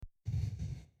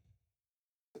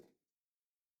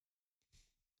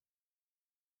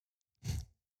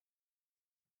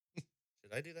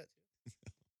Did I do that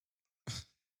too?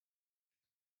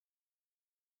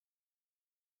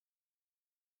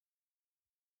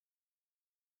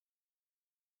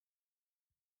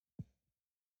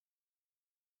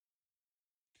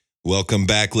 Welcome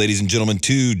back, ladies and gentlemen,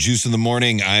 to Juice in the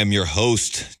Morning. I am your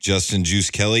host, Justin Juice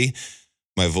Kelly.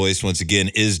 My voice, once again,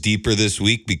 is deeper this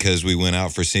week because we went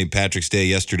out for St. Patrick's Day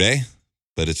yesterday,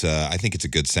 but I think it's a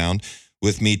good sound.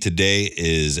 With me today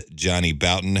is Johnny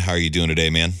Boughton. How are you doing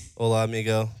today, man? Hola,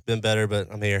 amigo. Been better,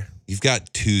 but I'm here. You've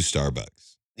got 2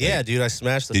 Starbucks. Yeah, dude, I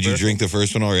smashed the Did you drink the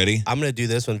first one already? I'm going to do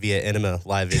this one via Enema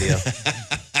live video.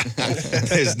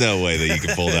 There's no way that you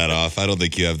can pull that off. I don't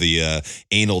think you have the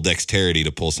anal dexterity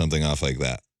to pull something off like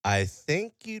that. I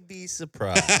think you'd be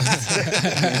surprised.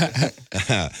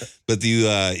 But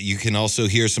you can also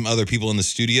hear some other people in the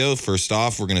studio. First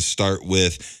off, we're going to start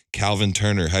with Calvin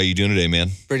Turner. How you doing today,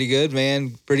 man? Pretty good,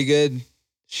 man. Pretty good.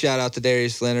 Shout out to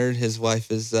Darius Leonard. His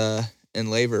wife is in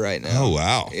labor right now. Oh,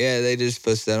 wow. Yeah, they just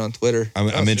posted that on Twitter.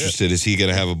 I'm interested. Is he going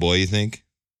to have a boy, you think?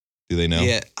 Do they know?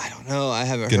 Yeah, I don't know. I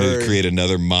haven't Going heard. to create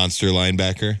another monster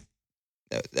linebacker?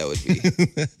 That would be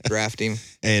draft him.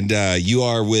 And you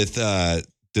are with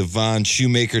Devon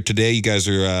Shoemaker today. You guys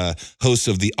are hosts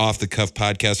of the Off the Cuff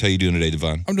podcast. How you doing today,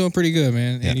 Devon? I'm doing pretty good,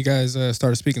 man. Yeah. And you guys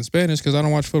started speaking Spanish because I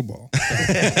don't watch football.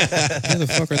 What the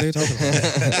fuck are they talking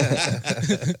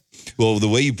about? Well, the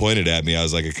way you pointed at me, I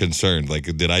was like concerned. Like,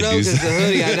 did I No, do because the something?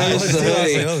 hoodie. I noticed the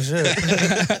hoodie. Oh,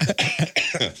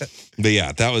 shit. But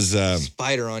yeah, that was...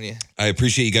 Spider on you. I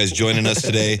appreciate you guys joining us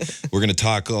today. We're going to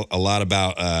talk a lot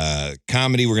about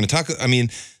comedy. We're going to talk... I mean,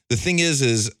 the thing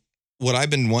is what I've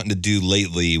been wanting to do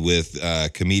lately with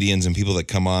comedians and people that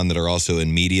come on that are also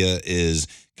in media is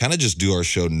kind of just do our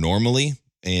show normally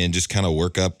and just kind of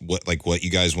work up what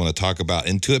you guys want to talk about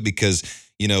into it, because,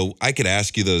 you know, I could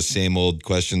ask you those same old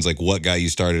questions like what got you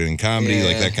started in comedy,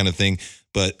 like that kind of thing.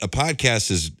 But a podcast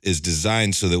is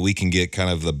designed so that we can get kind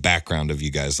of the background of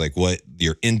you guys, like what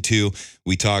you're into.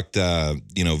 We talked,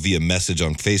 via message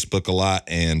on Facebook a lot,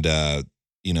 and,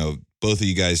 both of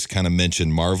you guys kind of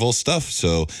mentioned Marvel stuff.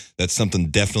 So that's something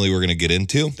definitely we're going to get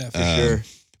into. For Sure.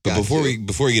 But before we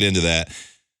get into that,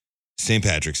 St.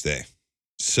 Patrick's Day.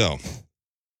 So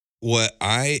what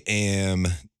I am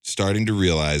starting to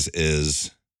realize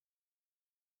is,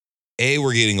 A,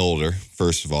 we're getting older,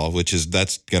 first of all,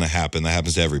 that's going to happen. That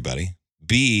happens to everybody.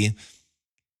 B,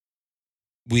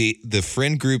 the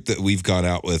friend group that we've gone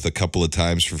out with a couple of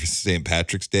times for St.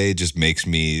 Patrick's Day just makes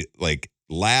me like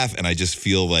laugh. And I just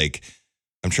feel like,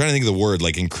 I'm trying to think of the word,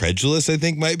 like incredulous, I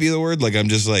think might be the word. Like, I'm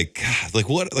just like, God, like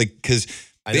what? Like, because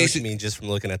I know what you mean just from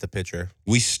looking at the picture.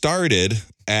 we started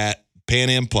at Pan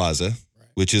Am Plaza,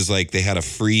 which is like they had a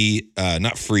free,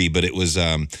 not free, but it was,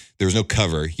 there was no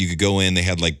cover. You could go in, they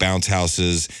had like bounce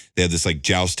houses. They had this like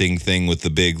jousting thing with the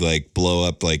big like blow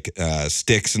up like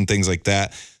sticks and things like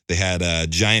that. They had a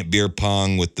giant beer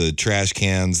pong with the trash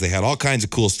cans. They had all kinds of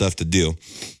cool stuff to do.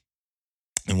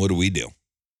 And what do?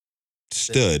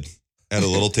 Stood at a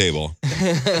little table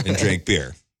and drank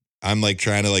beer. I'm like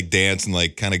trying to like dance and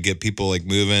like kind of get people like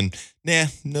moving. Nah,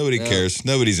 nobody cares.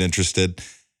 Nobody's interested.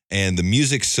 And the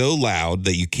music's so loud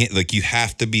that you can't, like, you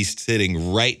have to be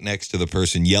sitting right next to the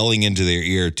person yelling into their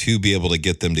ear to be able to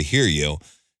get them to hear you.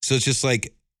 So it's just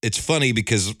like, it's funny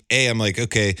because I'm like,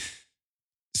 okay,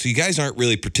 so you guys aren't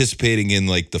really participating in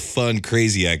like the fun,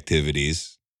 crazy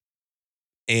activities.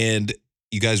 And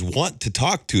you guys want to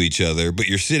talk to each other, but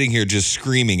you're sitting here just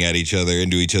screaming at each other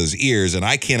into each other's ears, and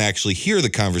I can't actually hear the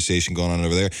conversation going on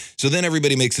over there. So then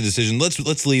everybody makes a decision.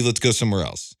 Let's leave. Let's go somewhere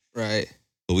else. Right.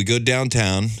 But we go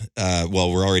downtown.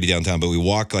 We're already downtown, but we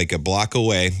walk like a block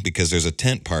away because there's a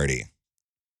tent party.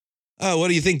 Oh, what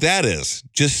do you think that is?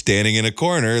 Just standing in a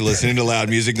corner, listening to loud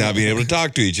music, not being able to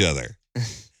talk to each other.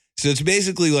 So it's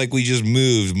basically like we just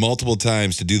moved multiple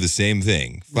times to do the same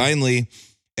thing. Finally,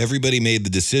 everybody made the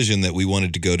decision that we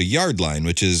wanted to go to Yardline,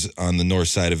 which is on the north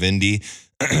side of Indy.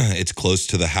 It's close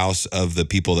to the house of the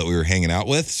people that we were hanging out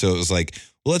with. So it was like,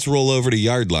 well, let's roll over to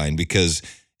Yardline because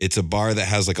it's a bar that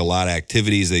has like a lot of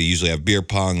activities. They usually have beer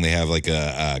pong. They have like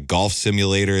a golf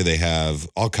simulator. They have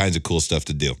all kinds of cool stuff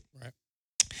to do. Right.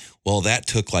 Well, that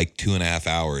took like 2.5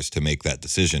 hours to make that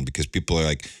decision because people are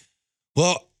like,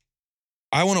 well,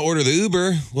 I want to order the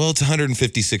Uber. Well, it's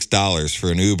 $156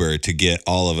 for an Uber to get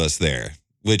all of us there,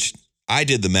 which I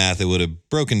did the math. It would have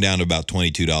broken down to about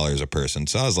 $22 a person.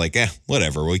 So I was like,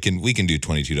 whatever. We can do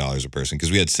 $22 a person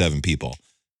because we had 7 people.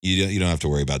 You don't have to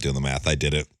worry about doing the math. I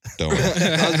did it. Don't worry.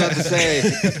 I was about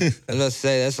to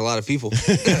say that's a lot of people.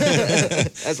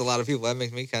 That's a lot of people. That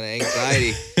makes me kind of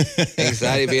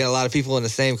anxiety being a lot of people in the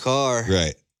same car.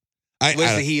 Right.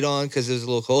 With the heat on because it was a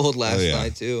little cold last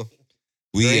night too.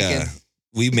 We Drinking.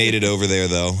 we made it over there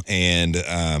though, and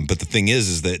but the thing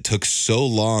is that it took so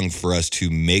long for us to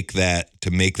make that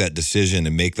decision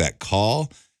and make that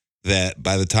call that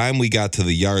by the time we got to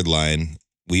the yard line,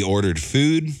 we ordered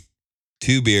food,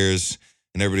 2 beers,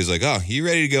 and everybody's like, "Oh, you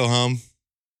ready to go home?"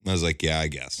 And I was like, "Yeah, I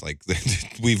guess." Like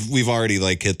we've already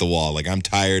like hit the wall. Like I'm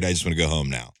tired. I just want to go home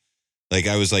now. Like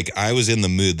I was in the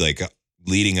mood like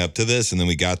leading up to this, and then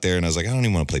we got there, and I was like, I don't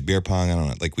even want to play beer pong. I don't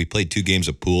know. Like we played 2 games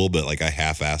of pool, but like I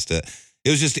half-assed it. I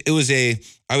would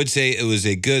say it was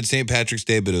a good St. Patrick's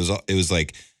Day, but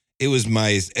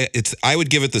I would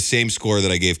give it the same score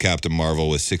that I gave Captain Marvel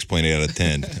with 6.8 out of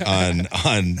 10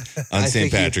 on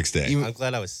St. Patrick's Day. I'm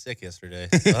glad I was sick yesterday.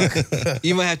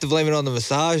 You might have to blame it on the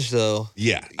massage, though.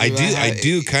 Yeah, I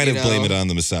do kind of blame it on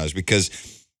the massage because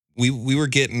we were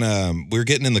getting in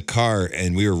the car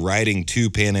and we were riding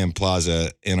to Pan Am Plaza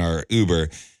in our Uber,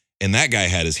 and that guy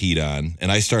had his heat on,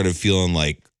 and I started feeling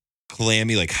like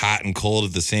clammy, like hot and cold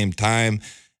at the same time,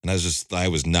 and I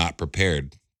was not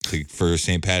prepared for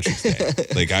St. Patrick's Day.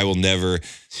 Like I will never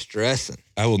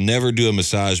do a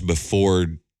massage before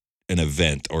an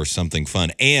event or something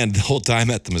fun. And the whole time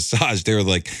at the massage, they were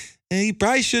like, "Hey, you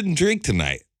probably shouldn't drink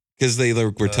tonight." Because they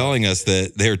were telling us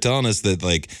that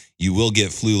like you will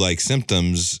get flu-like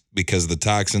symptoms because of the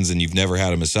toxins, and you've never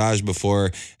had a massage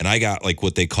before. And I got like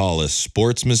what they call a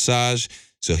sports massage.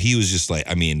 So he was just like,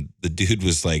 I mean, the dude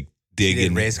was like digging. She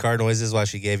did race car noises while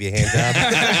she gave you a hand job.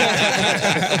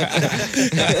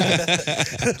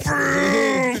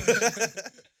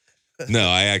 No,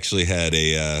 I actually had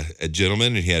a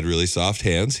gentleman, and he had really soft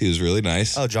hands. He was really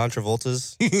nice. Oh, John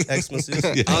Travolta's ex-masseuse?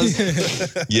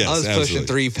 Yes, I was absolutely. pushing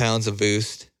 3 pounds of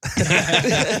boost.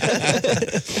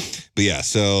 But yeah,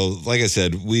 so like I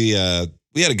said, we had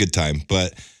a good time.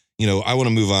 But, you know, I want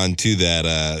to move on to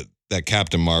that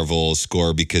Captain Marvel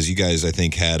score because you guys, I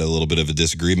think, had a little bit of a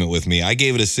disagreement with me. I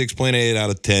gave it a 6.8 out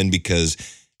of 10 because,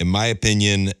 in my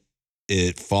opinion,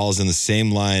 it falls in the same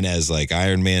line as like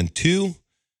Iron Man 2,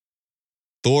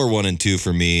 Thor 1 and 2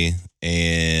 for me,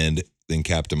 and then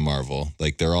Captain Marvel.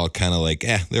 Like, they're all kind of like,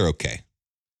 they're okay.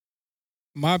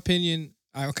 My opinion,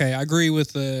 I agree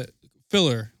with the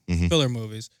filler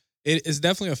movies. It is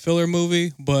definitely a filler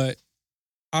movie, but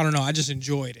I don't know. I just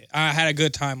enjoyed it. I had a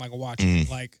good time like watching it.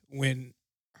 Like when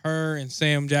her and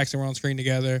Sam Jackson were on screen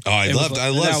together. Oh, I loved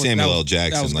Samuel L.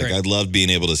 Jackson. Like I loved being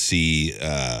able to see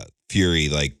Fury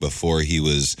like before he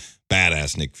was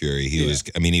badass Nick Fury. He was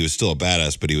still a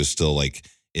badass, but he was still like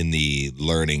in the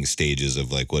learning stages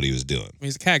of like what he was doing. I mean,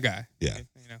 he's a cat guy. Yeah.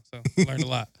 So learned a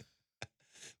lot.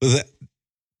 But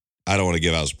I don't want to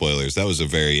give out spoilers. That was a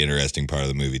very interesting part of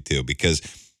the movie too, because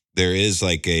there is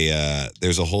like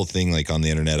there's a whole thing like on the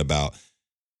internet about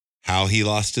how he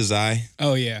lost his eye.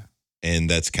 Oh yeah. And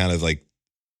that's kind of like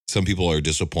some people are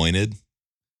disappointed,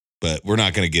 but we're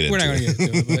not going to get into it. We're not going to get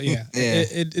into it, but yeah.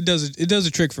 It does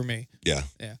a trick for me. Yeah.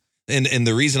 Yeah. And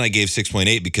the reason I gave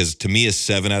 6.8 because to me a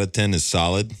 7 out of 10 is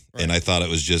solid, right. And I thought it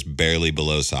was just barely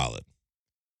below solid.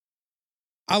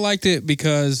 I liked it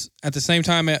because at the same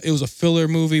time it was a filler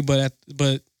movie, but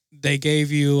they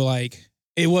gave you like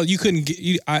you couldn't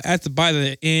get by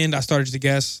the end I started to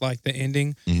guess like the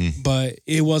ending, but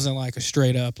it wasn't like a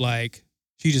straight up like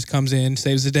she just comes in,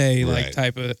 saves the day, like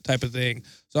type of thing.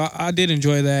 So I did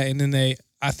enjoy that, and then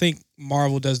I think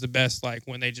Marvel does the best like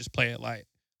when they just play it light.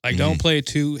 Like, don't play it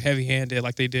too heavy-handed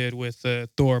like they did with the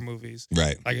Thor movies.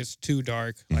 Right. Like, it's too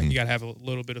dark. Like, you got to have a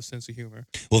little bit of sense of humor.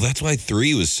 Well, that's why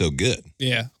 3 was so good.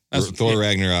 Yeah. Thor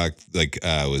Ragnarok,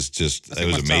 was just, it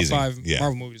was amazing. Top 5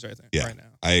 Marvel movies right now.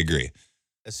 I agree.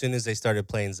 As soon as they started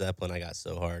playing Zeppelin, I got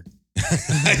so hard.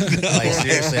 Like,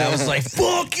 seriously, I was like,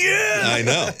 fuck yeah! I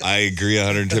know. I agree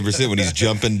 110% when he's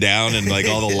jumping down and, like,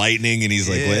 all the lightning, and he's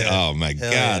like, oh, my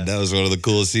God, yeah. That was one of the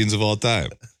coolest scenes of all time.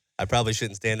 I probably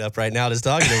shouldn't stand up right now just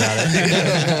talking about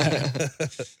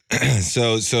it.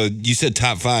 So you said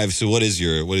top 5. So what is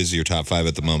your top 5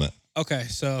 at the moment? Okay,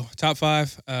 so top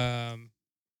 5.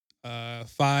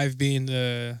 5 being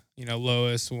the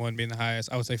lowest, 1 being the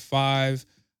highest. I would say 5.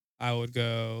 I would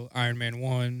go Iron Man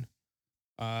 1.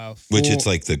 4, which it's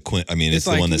like it's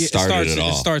the one that started it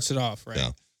all. It starts it off, right?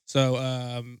 Yeah.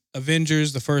 So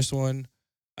Avengers, the first one.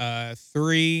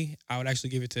 3, I would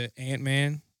actually give it to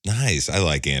Ant-Man. Nice. I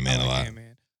like Ant-Man a lot.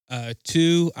 Ant-Man.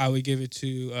 2, I would give it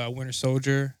to Winter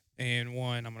Soldier. And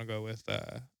 1, I'm going to go with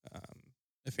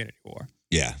Infinity War.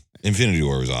 Yeah. Infinity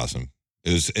War was awesome.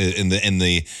 It was in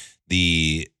the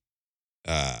being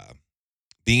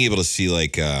able to see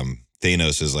like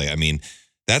Thanos is like,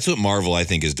 that's what Marvel I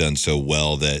think has done so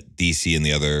well that DC and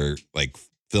the other like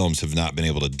films have not been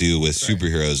able to do with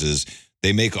superheroes is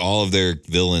they make all of their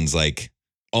villains like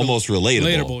almost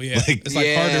relatable. Yeah, Like, it's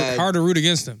like hard to root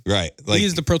against him. right. Like,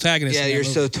 He's the protagonist. Yeah, in that you're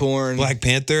movie. so torn. Black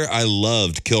Panther, I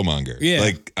loved Killmonger. Yeah.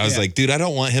 Like, I was like, dude, I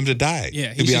don't want him to die.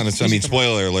 Yeah, To be honest, I mean,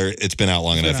 spoiler alert, it's been out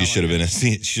long enough. You should have been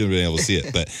able to see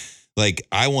it. But like,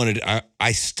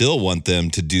 I still want them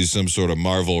to do some sort of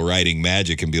Marvel writing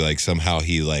magic and be like, somehow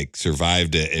he like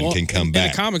survived it and can come back.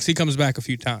 In the comics, he comes back a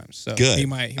few times. So Good. He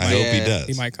might I hope he does.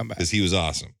 He might come back. Because he was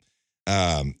awesome.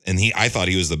 And I thought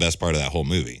he was the best part of that whole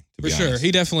movie. To For be sure. honest.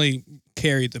 He definitely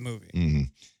carried the movie.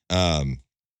 Mm-hmm.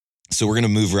 So we're gonna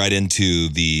move right into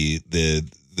the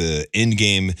end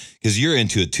game because you're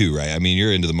into it too, right? I mean,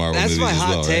 you're into the Marvel That's movies my as hot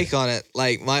well, take right? on it.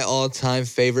 Like, my all-time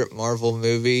favorite Marvel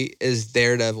movie is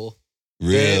Daredevil.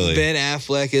 Really? Ben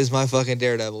Affleck is my fucking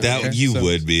Daredevil. That man. you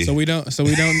would be. So we don't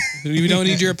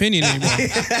need your opinion anymore.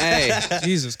 Hey,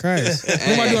 Jesus Christ.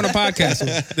 Who am I doing a podcast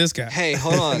with? This guy. hey,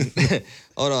 hold on.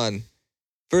 Hold on.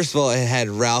 First of all, it had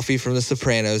Ralphie from The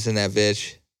Sopranos in that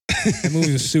bitch. That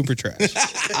movie was super trash.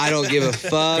 I don't give a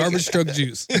fuck. Garbage truck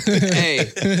juice. Hey,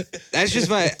 that's just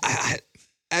my. I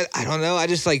don't know. I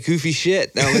just like goofy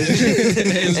shit. That was,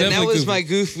 and that definitely was goofy. my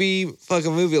goofy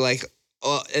fucking movie. Like,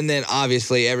 and then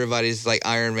obviously everybody's like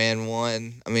Iron Man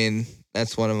 1. I mean,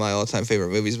 that's one of my all-time favorite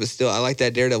movies. But still, I like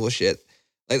that Daredevil shit.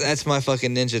 Like, that's my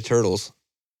fucking Ninja Turtles.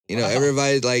 You know,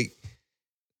 everybody like.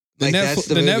 That's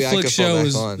the movie I Netflix could show fall back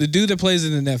is on. the dude that plays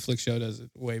in the Netflix show does a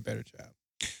way better job.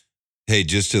 Hey,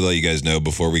 just to let you guys know,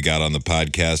 before we got on the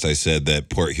podcast, I said that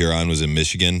Port Huron was in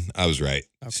Michigan. I was right.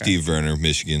 Okay. Steve Werner,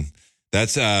 Michigan.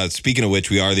 That's speaking of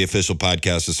which, we are the official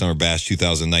podcast of Summer Bash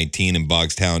 2019 in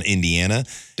Bogstown, Indiana.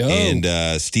 Dope.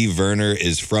 And Steve Werner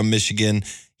is from Michigan.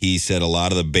 He said a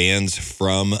lot of the bands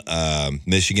from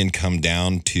Michigan come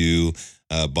down to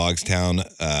Bogstown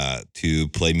to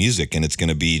play music, and it's going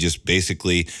to be just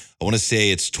basically, I want to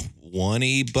say it's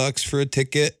 $20 for a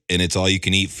ticket, and it's all you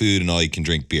can eat food and all you can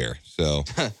drink beer. So,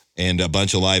 and a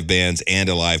bunch of live bands and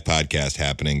a live podcast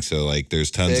happening. So, like,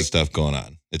 there's tons of stuff going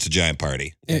on. It's a giant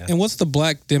party. And what's the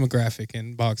black demographic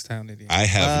in Bogstown, Indiana? I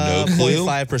have no clue.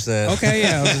 0.5%. Okay,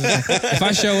 yeah. If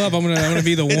I show up, I'm gonna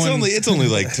be the one. It's only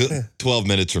like 12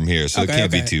 minutes from here, so it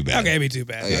can't be too bad. Okay, it'd be too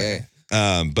bad. Okay.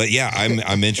 But yeah,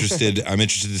 I'm interested. I'm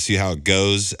interested to see how it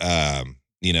goes.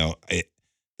 You know,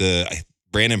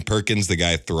 Brandon Perkins, the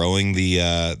guy throwing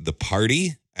the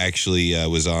party, actually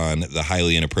was on the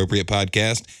Highly Inappropriate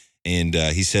podcast, and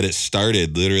he said it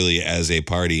started literally as a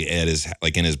party at his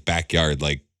in his backyard,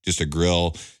 like just a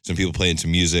grill, some people playing some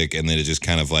music, and then it just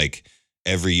kind of like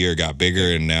every year got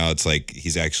bigger, and now it's like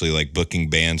he's actually like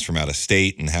booking bands from out of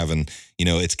state and having, you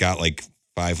know, it's got like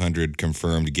 500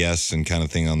 confirmed guests and kind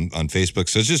of thing on Facebook.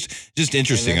 So it's just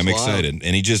interesting. I'm excited.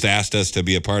 And he just asked us to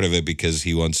be a part of it because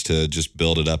he wants to just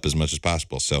build it up as much as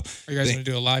possible. So Are you guys going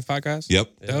to do a live podcast?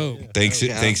 Yep. Dope. Thanks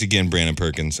again, Brandon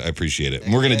Perkins. I appreciate it.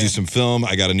 And we're going to do some film.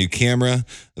 I got a new camera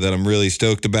that I'm really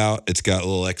stoked about. It's got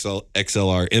little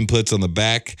XLR inputs on the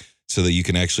back so that you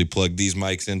can actually plug these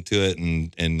mics into it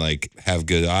and like have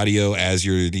good audio as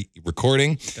you're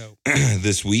recording. Dope.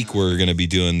 This week we're going to be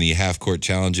doing the half court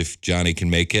challenge if Johnny can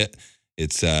make it.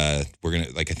 It's we're going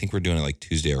to I think we're doing it like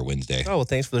Tuesday or Wednesday. Oh, well,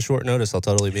 thanks for the short notice. I'll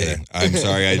totally be there. I'm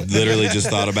sorry. I literally just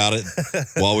thought about it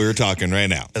while we were talking right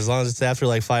now. As long as it's after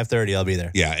like 5:30, I'll be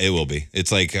there. Yeah, it will be.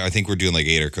 It's like, I think we're doing like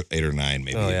 8 or 9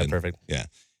 maybe. Oh, yeah, even. perfect. Yeah.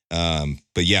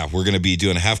 But yeah, we're going to be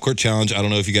doing a half court challenge. I don't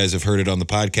know if you guys have heard it on the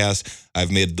podcast.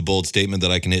 I've made the bold statement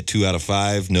that I can hit 2 out of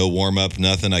 5, no warm up,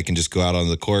 nothing. I can just go out on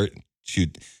the court,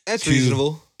 shoot. That's 2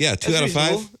 reasonable. Yeah, 2 out of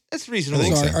 5. That's reasonable.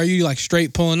 think So so. are you like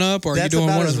straight pulling up, or are That's you doing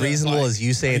about one as of the, reasonable like, as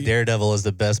you saying Daredevil is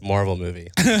the best Marvel movie.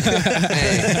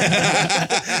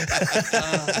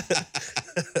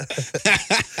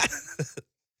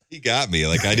 He got me.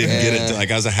 Like, I didn't get it.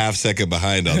 Like, I was a half second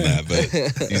behind on that,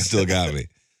 but he still got me.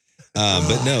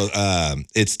 But no,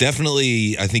 it's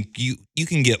definitely, I think you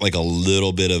can get like a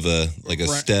little bit of a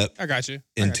step I got you.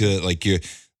 into it. Like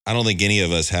I don't think any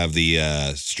of us have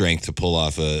the strength to pull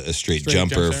off a straight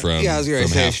jumper from Yeah, I was going to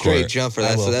from say half straight court. jumper.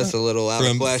 I will. That's a little out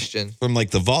of question. From like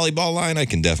the volleyball line, I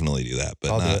can definitely do that,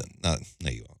 but I'll do not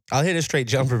you won't. I'll hit a straight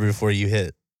jumper before you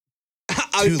hit.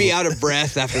 I would be out of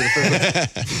breath after the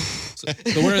first.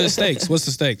 So what are the stakes? What's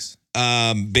the stakes?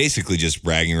 Basically just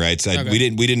bragging rights. Okay. We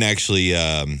didn't actually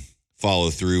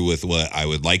follow through with what I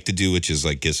would like to do, which is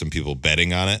like get some people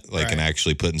betting on it, like, Right. and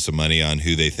actually putting some money on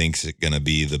who they think's going to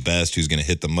be the best, who's going to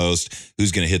hit the most,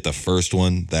 who's going to hit the first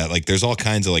one. That, like, there's all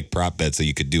kinds of like prop bets that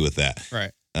you could do with that.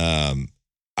 Right. I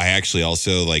actually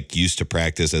also like used to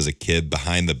practice as a kid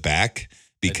behind the back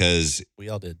because We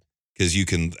all did. you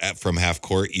can, from half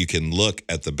court, you can look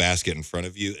at the basket in front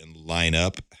of you and line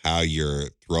up how you're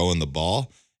throwing the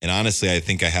ball. And honestly, I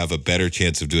think I have a better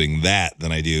chance of doing that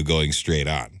than I do going straight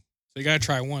on. So you gotta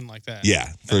try one like that. Yeah,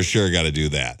 for sure. Got to do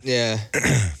that. Yeah.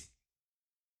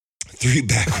 3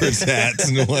 backwards hats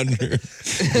and one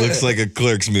looks like a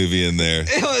Clerks movie in there.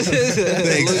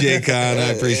 Thanks, Jay Con.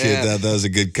 I appreciate that. That was a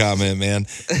good comment, man.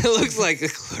 It looks like a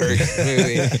Clerks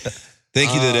movie.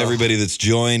 Thank you to everybody that's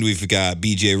joined. We've got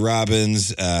BJ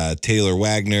Robbins, Taylor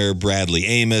Wagner, Bradley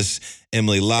Amos,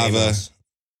 Emily Lava,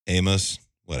 Amos,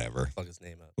 whatever. Fuck his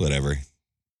name up. Whatever.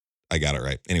 I got it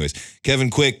right. Anyways, Kevin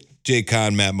Quick, Jay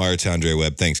Con, Matt Martz, Andre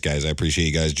Webb. Thanks, guys. I appreciate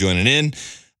you guys joining in.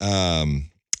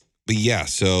 But yeah,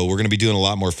 so we're going to be doing a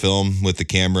lot more film with the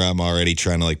camera. I'm already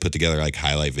trying to put together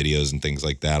highlight videos and things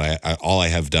like that. All I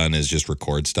have done is just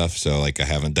record stuff. So I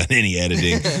haven't done any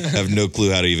editing. I have no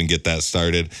clue how to even get that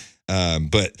started.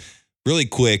 But really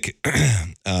quick,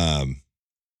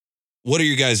 what are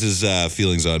your guys'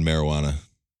 feelings on marijuana?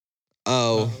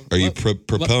 Oh. Are you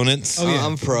proponents? Oh, yeah.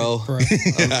 I'm pro. Pro.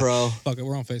 I'm pro. Fuck it,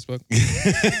 we're on Facebook.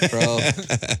 Pro.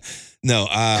 No.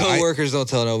 Co-workers don't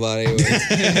tell nobody.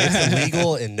 It's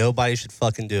illegal and nobody should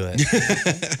fucking do it.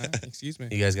 Excuse me.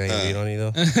 You guys got any weed on you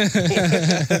though?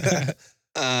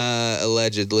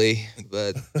 Allegedly,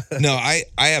 but No, I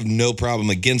have no problem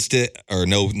against it, or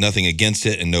nothing against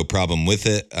it, and no problem with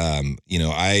it.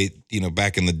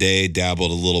 Back in the day,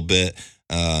 dabbled a little bit.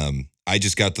 I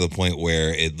just got to the point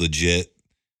where it legit,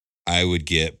 I would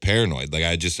get paranoid.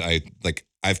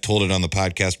 I've told it on the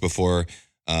podcast before.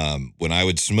 When I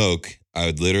would smoke, I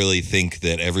would literally think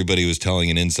that everybody was telling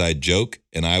an inside joke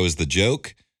and I was the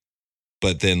joke.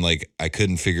 But then I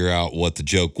couldn't figure out what the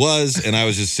joke was. And I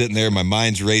was just sitting there, my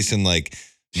mind's racing man.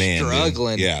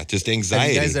 struggling. Dude, yeah, just Have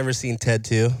anxiety. you guys ever seen Ted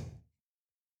 2?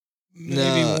 Maybe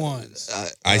No. once.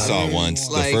 I saw it Maybe once.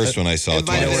 once. The first one I saw It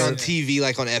might have twice. been on TV,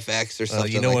 on FX or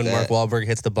something. You know when that. Mark Wahlberg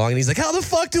hits the bong and he's like, "How the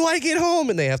fuck do I get home?"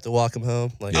 And they have to walk him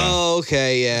home. Yeah. Oh,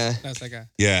 okay, yeah. That's that guy.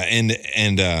 Yeah,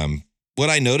 and what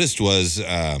I noticed was,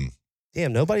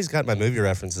 Damn, nobody's got my movie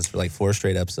references for 4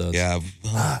 straight episodes. yeah,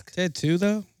 Fuck. Ted 2,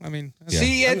 though? I mean, that's- Yeah.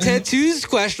 See, yeah, Ted 2's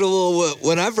questionable.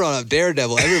 When I brought up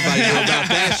Daredevil, everybody knew about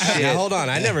that shit. Yeah, hold on.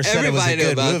 I never said Everybody it knew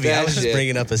was a good about movie. I that was just shit.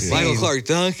 bringing up a scene. Michael Clark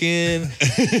Duncan,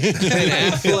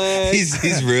 Ben Affleck.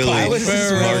 he's really I was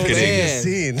just marketing. referencing a Man.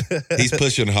 scene. He's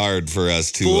pushing hard for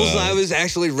us to. Fool's Eye was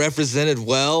actually represented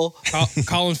well.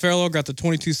 Colin Farrell got the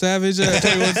 21 Savage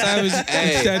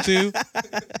Hey. tattoo.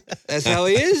 That's how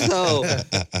he is, though.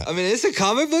 I mean, it's a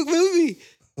comic book movie.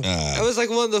 That was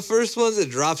one of the first ones that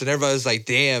dropped, and everybody was like,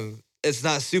 damn, it's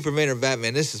not Superman or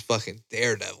Batman. This is fucking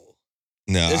Daredevil.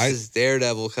 No, This is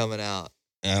Daredevil coming out.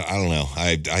 I don't know.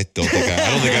 I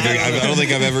don't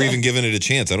think I've ever even given it a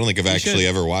chance. I don't think I've actually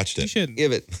ever watched You it. shouldn't.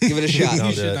 Give it a shot. Don't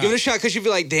You do should it. not. Give it a shot because you'd be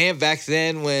like, damn, back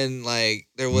then when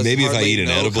there was Maybe if I hardly eat an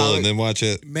no edible comic- and then watch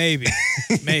it. Maybe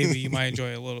you might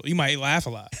enjoy it a little. You might laugh a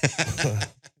lot.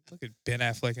 Look at Ben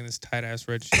Affleck in this tight ass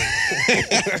red shirt.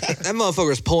 that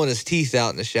motherfucker's pulling his teeth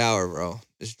out in the shower, bro.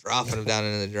 Just dropping them down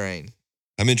into the drain.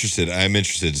 I'm interested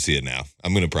to see it now.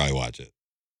 I'm gonna probably watch it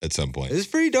at some point. It's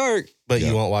pretty dark. But Yeah.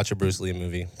 you won't watch a Bruce Lee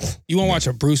movie. You want to watch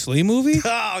a Bruce Lee movie?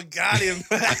 Oh, got him.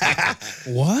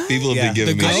 What? People have Yeah. been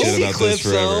giving The me I Goat? shit see about this clips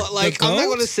forever. though. I'm not Goat?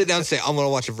 going to sit down and say I'm going to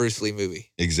watch a Bruce Lee movie,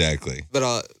 Exactly. but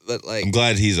I'm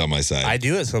glad he's on my side. I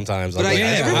do it sometimes. But I'm like, yeah,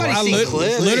 I- everybody's I- seen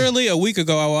clips. literally a week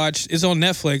ago I watched. It's on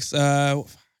Netflix. I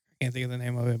can't think of the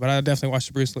name of it, but I definitely watched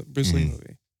the Bruce Lee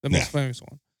movie, the most Yeah. famous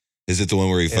one. Is it the one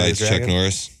where he Yeah, fights the Chuck dragon?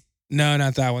 Norris? No,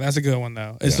 not that one. That's a good one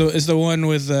though. It's Yeah. the one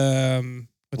with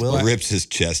Will Black- Rips his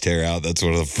chest hair out. That's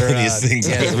one of the Or, funniest things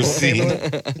yeah, I've ever Will seen.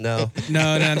 Chamberlain? No.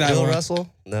 No, not that Bill one. Russell?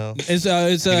 No. It's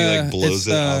And he blows it's,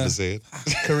 it off his head.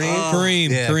 Kareem? Kareem,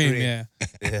 Yeah, Kareem, Kareem.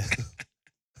 yeah. Yeah.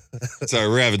 Sorry,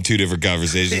 we're having two different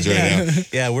conversations right now.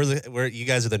 Yeah, we're you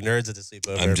guys are the nerds at the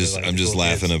sleepover. I'm just We're like the cool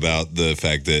laughing kids. about the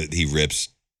fact that he rips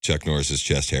Chuck Norris's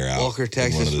chest hair out. Walker, in one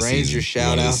Texas of the Ranger, seasons- shout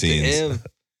one of the out to scenes. him.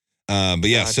 But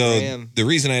yeah, God so damn. the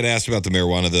reason I'd asked about the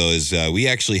marijuana though is we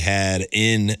actually had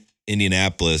in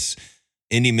Indianapolis,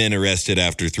 Indy men arrested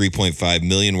after 3.5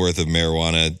 million worth of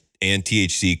marijuana and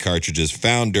THC cartridges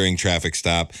found during traffic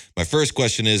stop. My first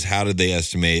question is, how did they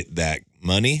estimate that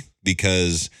money?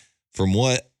 Because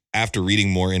after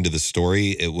reading more into the story,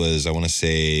 it was, I want to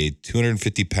say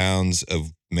 250 pounds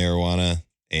of marijuana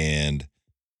and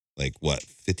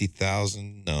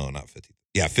 50,000? No, not 50.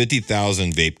 Yeah,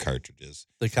 50,000 vape cartridges.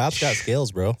 The cops got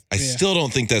scales, bro. I Yeah. still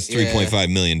don't think that's Yeah. $3.5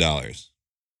 million.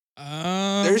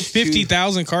 There's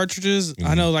 50,000 cartridges.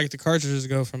 I Mhm. know the cartridges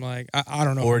go from I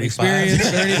don't know, from 45.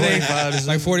 experience or anything. 45 is-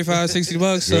 like 45,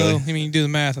 $60. So, Really? I mean, you do the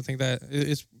math. I think that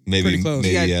it's Maybe pretty close.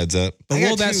 maybe Yeah. adds up. But I got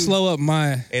will that two- slow up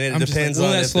my? And it I'm just depends will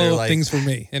on that if they're slow up like, things for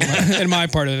me in my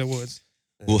part of the woods?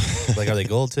 Well, like, are they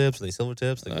gold tips? Are they silver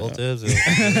tips? Are they gold tips? What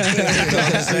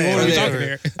are we talking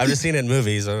here? I've just seen it in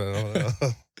movies. I don't know.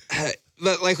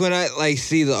 But like when I like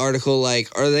see the article, like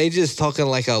are they just talking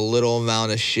like a little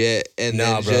amount of shit and Nah,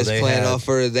 then bro, just they playing had- off,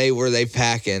 or were they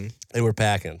packing? They were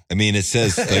packing. I mean, it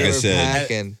says, like They I were said,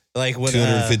 packing. Like when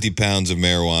 250 pounds of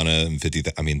marijuana and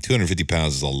 250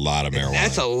 pounds is a lot of marijuana.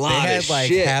 That's a they lot had of like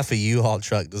shit. half a U-Haul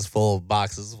truck just full of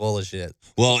boxes full of shit.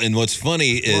 Well, and what's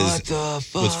funny is What the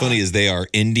fuck? what's funny is they are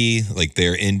indie, like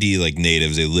they're indie like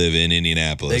natives. They live in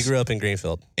Indianapolis. They grew up in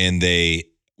Greenfield. And they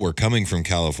were coming from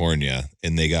California,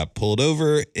 and they got pulled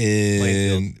over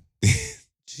in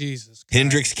Jesus Christ.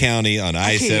 Hendricks County on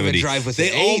I can't even I-70. drive with They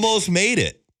an eight. almost made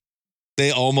it. They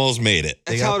almost made it.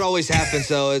 That's They got- how it always happens.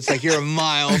 So it's like you're a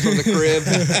mile from the crib.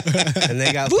 And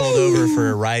they got pulled over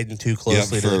for riding too Yep,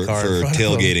 closely to the car. in for front of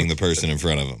them. tailgating the person in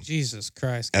front of them Jesus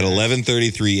Christ. at guys.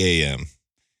 11:33 a.m.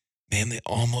 Man, they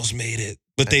almost made it,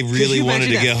 but they really you wanted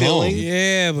to imagine get that feeling? home.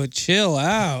 Yeah, but chill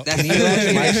out. That Can you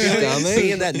imagine my feeling in your feeling stomach?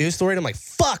 seeing that news story? And I'm like,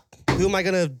 fuck, who am I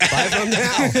going to buy from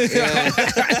now? Yeah.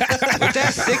 But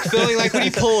that sick feeling, like when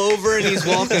you pull over and he's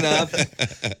walking up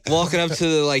to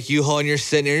the like U-Haul and you're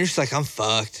sitting there, and you're just like, I'm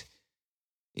fucked.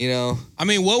 You know, I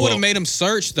mean, what would Well, have made them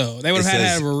search though? They would it have had to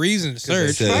says- have a reason to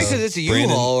search. says- probably because it's a Brandon-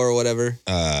 U-Haul or whatever.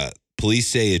 Police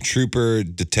say a trooper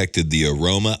detected the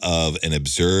aroma of and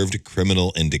observed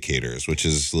criminal indicators, which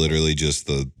is literally just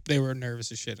the They were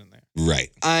nervous as shit in there.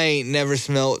 right I ain't never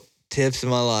smelt tips in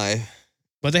my life.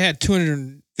 But they had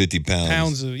 200 50 pounds.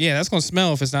 pounds of, yeah, that's going to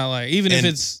smell if it's not like, even if And-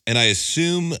 it's, And I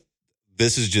assume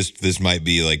this might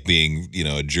be like being,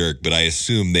 a jerk, but I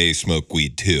assume they smoke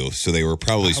weed too. So they were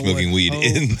probably I smoking would weed hope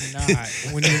in. not.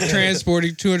 When you're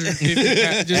transporting 250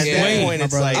 pounds, just At that wait, point, my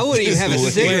it's brother. like- I wouldn't even have a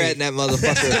Wait. cigarette in that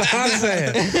motherfucker. I'm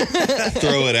saying.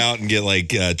 Throw it out and get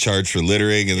like charged for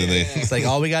littering, and then they It's like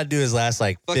all we got to do is last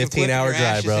like Fucking 15-hour flipping your drive,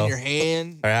 ashes bro. in your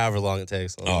hand. Or however long it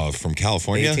takes. from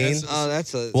California. 18? Oh,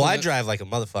 that's a. Well, I drive like a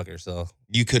motherfucker, so.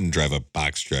 You couldn't drive a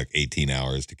box truck 18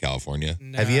 hours to California.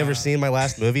 Have you ever Nah. seen my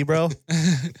last movie, bro?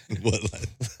 What?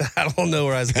 I don't know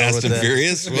where I was going Fast with and that.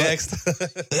 Furious? What?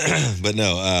 Next. But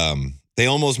no, they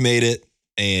almost made it.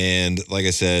 And like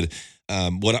I said,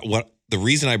 what the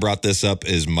reason I brought this up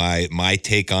is my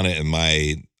take on it, and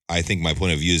I think my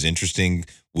point of view is interesting.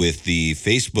 With the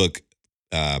Facebook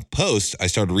post, I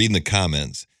started reading the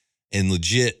comments, and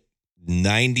legit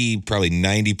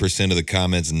 90% of the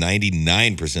comments,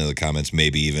 99% of the comments,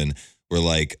 maybe even, were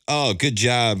like, "Oh, good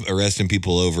job arresting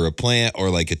people over a plant or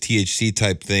like a THC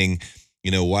type thing.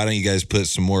 Why don't you guys put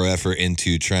some more effort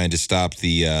into trying to stop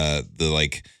the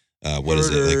what is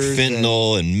it, like Murders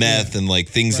fentanyl and meth and like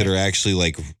things that Right. are actually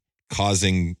like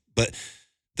causing." But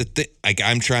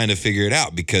I'm trying to figure it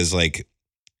out, because like,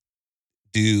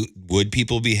 would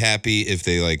people be happy if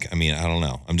they I don't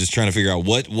know. I'm just trying to figure out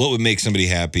what would make somebody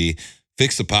happy.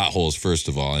 Fix the potholes first,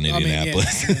 of all, in I mean, yeah.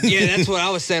 Indianapolis. Yeah, that's what I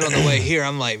was saying on the way here.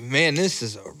 I'm like, man, this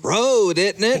is a road,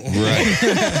 isn't it?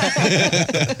 Right.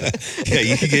 Yeah,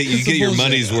 you get your bullshit.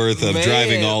 money's worth of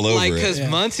driving all over like, it. because Yeah.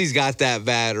 Muncie's got that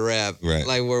bad rep. Right.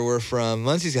 Like where we're from,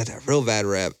 Muncie's got that real bad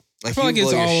rep. I Like feel like you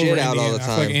it's blow all your over shit out Indiana. all the I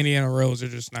feel like time. Indiana roads are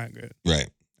just not good. Right.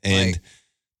 And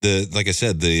like I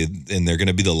said, and they're going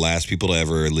to be the last people to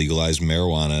ever legalize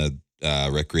marijuana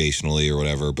recreationally or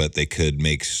whatever, but they could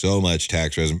make so much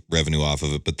tax revenue off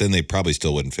of it, but then they probably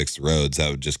still wouldn't fix the roads.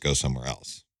 That would just go somewhere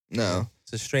else. No.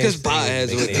 It's a strange Because thing. potheads It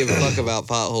makes would me- give a fuck about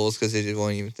potholes because they just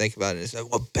won't even think about it. It's like,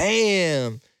 well,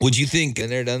 bam. Would you think?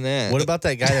 Been there, done that. What about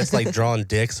that guy that's like drawing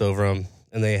dicks over them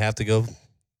and they have to go,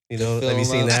 Fill have you 'em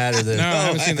seen up? that? Or the, No, I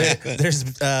haven't seen that.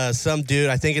 There's some dude,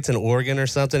 I think it's in Oregon or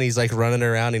something. He's like running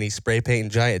around and he's spray painting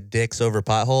giant dicks over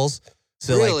potholes.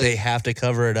 So like Really? they have to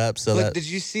cover it up so But that did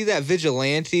you see that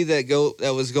vigilante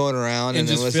that was going around And and,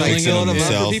 then just was filling like them filling them up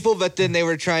himself. for people? But then they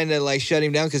were trying to like shut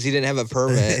him down because he didn't have a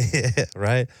permit. Yeah,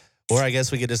 right? Or I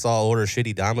guess we could just all order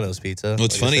shitty Domino's pizza.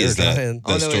 What's Like funny if is they were that trying.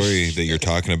 Oh, no, story it's- that you're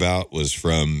talking about was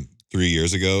from 3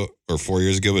 years ago or 4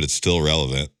 years ago, but it's still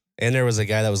relevant. And there was a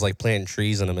guy that was like planting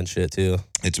trees in them and shit too.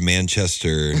 It's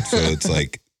Manchester, so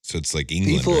it's like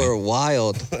England. People right? are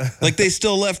wild. Like they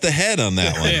still left the head on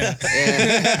that one. Yeah.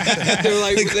 Yeah. they're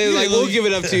like, we'll give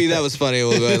it up to you. That was funny.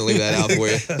 We'll go ahead and leave that out for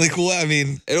you. Like, well, I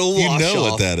mean, It'll you wash know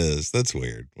off. what that is. That's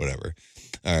weird. Whatever.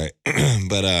 All right.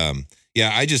 But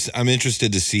yeah, I'm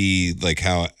interested to see like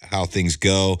how things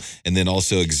go. And then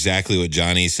also exactly what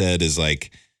Johnny said is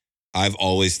like, I've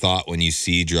always thought when you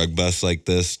see drug busts like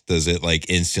this, does it like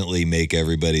instantly make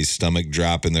everybody's stomach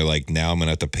drop and they're like, now I'm going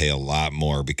to have to pay a lot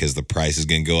more because the price is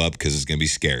going to go up because it's going to be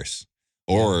scarce?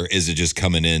 Or is it just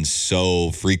coming in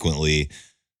so frequently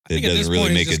that it at this doesn't really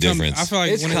point, make it's a just coming. difference? I feel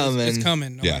like It's when coming. It's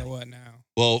coming no Yeah. matter what now.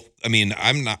 Well, I mean,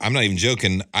 I'm not even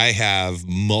joking. I have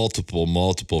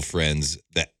multiple friends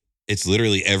that it's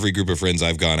literally every group of friends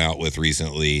I've gone out with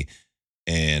recently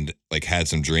and like had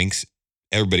some drinks.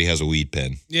 everybody has a weed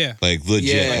pen. Yeah. Like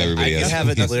legit, Yeah, everybody I has. have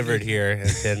it delivered here in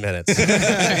 10 minutes.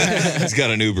 He's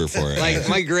got an Uber for it. Like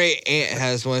my great aunt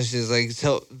has one. She's like, it's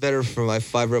better for my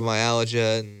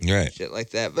fibromyalgia and Right. shit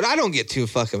like that. But I don't get too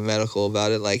fucking medical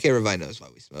about it. Like everybody knows why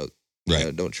we smoke. You Right.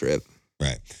 know, don't trip.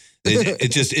 Right.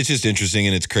 It's just interesting,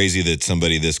 and it's crazy that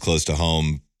somebody this close to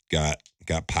home got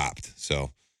popped.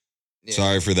 So Yeah.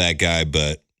 sorry for that guy,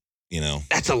 but you know,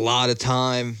 That's a lot of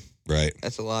time. right?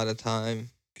 That's a lot of time.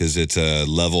 Because it's a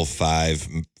level 5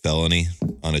 felony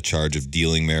on a charge of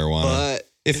dealing marijuana. But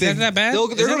If Is that that bad? they're Is going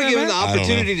that to that give him the bad? I don't know.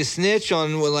 opportunity to snitch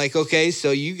on, well, like, okay,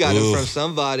 so you got it Oof. from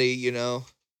somebody, you know.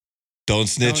 don't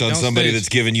snitch Don't on somebody snitch. that's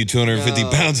giving you 250 No.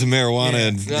 pounds of marijuana Yeah.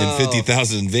 and No.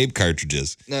 50,000 vape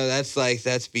cartridges. No, that's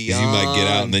Because beyond. you might get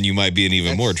out and then you might be in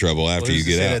even That's- more trouble after Well, you who's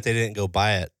to get say out. that they didn't go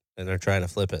buy it and they're trying to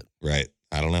flip it. Right.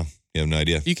 I don't know. You have no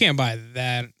idea. You can't buy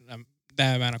that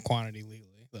amount of quantity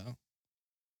legally, though.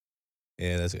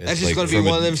 Yeah, That's it's just like going to be from a-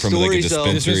 one of them from like a stories, though.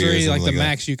 This dispensary. is really or like something the like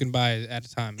that. max you can buy at a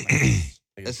time.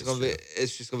 Like,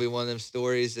 It's just gonna be one of them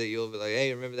stories that you'll be like,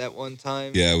 hey, remember that one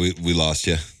time? Yeah, we lost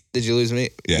you. Did you lose me? You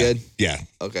Yeah. Good. Yeah.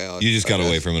 Okay. You just got okay.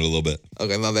 away from it a little bit.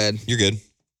 Okay, my bad. You're good.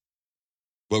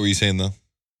 What were you saying though?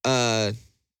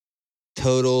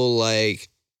 Total like,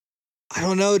 I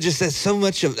don't know. Just that's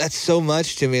so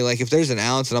much to me. Like if there's an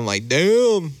ounce and I'm like,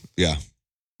 damn. Yeah.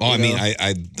 Oh, You I mean,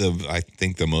 know? I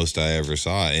think the most I ever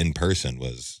saw in person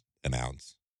was an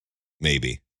ounce,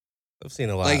 maybe. I've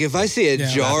seen a lot. Like if I see a Yeah.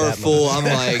 jar Not that full, much. I'm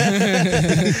like,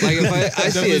 like if I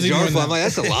see a Doesn't jar even full, I'm know. like,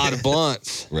 that's a lot of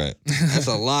blunts. Right. That's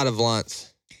a lot of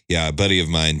blunts. Yeah, a buddy of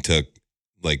mine took,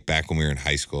 like back when we were in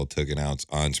high school, took an ounce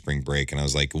on spring break, and I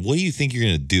was like, "What do you think you're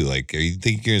gonna do? Like, are you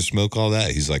think you're gonna smoke all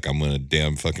that?" He's like, "I'm gonna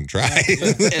damn fucking try."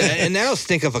 And that'll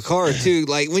stink up a car too.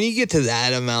 Like when you get to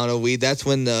that amount of weed, that's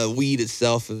when the weed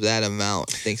itself of that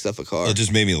amount stinks up a car. Well, it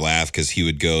just made me laugh because he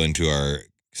would go into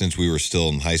since we were still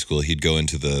in high school, he'd go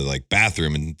into the like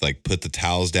bathroom and like put the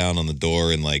towels down on the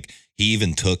door, and like he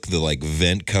even took the like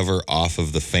vent cover off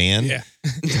of the fan, yeah.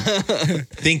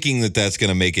 thinking that that's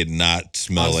gonna make it not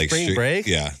smell On like spring straight- break?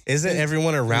 Yeah, Isn't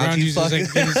everyone around Around you you's just fucking?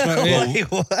 like, getting smoked, yeah.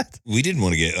 Like, what? we didn't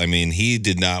want to get. I mean, he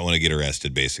did not want to get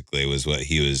arrested. Basically, was what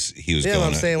he was. He was. Yeah, going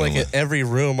I'm saying going like with. every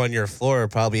room on your floor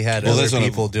probably had Well, other that's what I'm-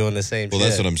 people doing the same Well, shit.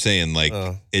 that's what I'm saying. Like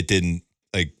Oh. it didn't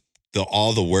like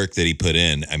all the work that he put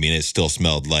in. I mean, it still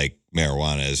smelled like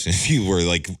marijuana as if you were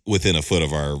like within a foot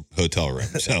of our hotel room.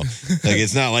 So like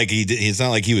it's not like it's not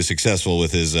like he was successful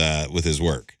with his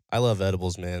work. I love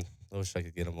edibles, man. I wish I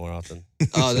could get them more often.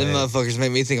 Oh, them motherfuckers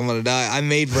make me think I'm gonna die. I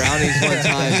made brownies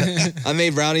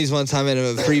one time. At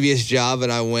a previous job,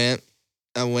 and I went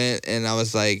and I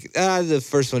was like, the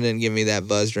first one didn't give me that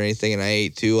buzz or anything, and I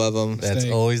ate 2 of them. That's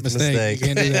always the mistake. You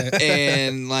can't do that.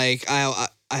 And like I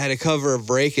had to cover a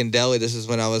break in deli. This is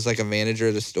when I was like a manager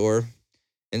at a store,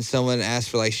 and someone asked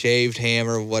for like shaved ham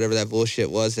or whatever that bullshit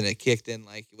was, and it kicked in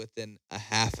like within a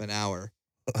half an hour.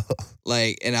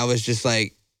 Like, and I was just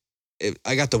like,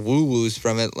 I got the woo woos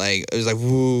from it. Like it was like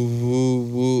woo woo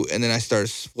woo, and then I started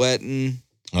sweating.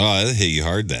 Oh, that hit you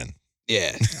hard then.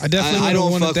 Yeah, I definitely I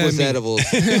don't fuck with meat. edibles.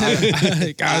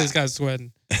 God, this guy's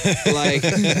sweating.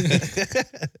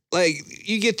 like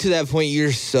you get to that point,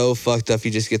 you're so fucked up.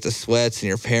 You just get the sweats and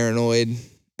you're paranoid.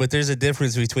 But there's a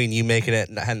difference between you making it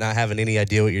and not having any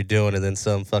idea what you're doing, and then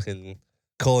some fucking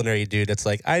culinary dude that's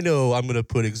like, I know I'm gonna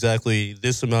put exactly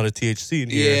this amount of THC in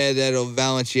here. Yeah, that'll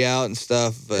balance you out and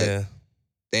stuff. But Yeah.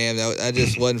 damn, that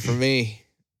just wasn't for me.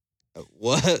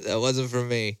 What? That wasn't for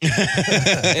me.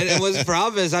 And it was the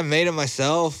problem is I made it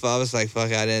myself. I was like,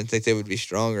 fuck, I didn't think they would be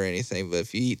strong or anything. But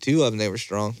if you eat 2 of them, they were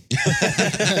strong.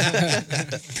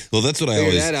 Well, that's what I Figure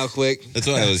always. that out quick. That's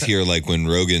what I always hear. Like when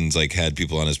Rogan's like had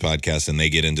people on his podcast and they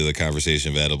get into the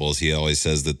conversation of edibles, he always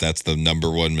says that that's the number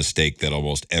one mistake that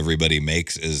almost everybody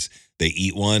makes is they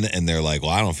eat one and they're like, well,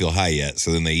 I don't feel high yet.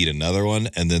 So then they eat another one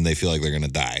and then they feel like they're going to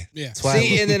die. Yeah. That's why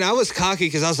See, and then I was cocky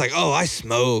because I was like, oh, I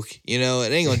smoke. You know,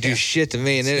 it ain't going to do shit to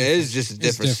me. And it is just a It's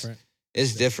difference. different.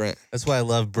 It's different. That's why I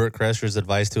love Burt Kreischer's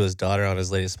advice to his daughter on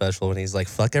his latest special when he's like,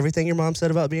 fuck everything your mom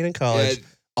said about being in college. Yeah,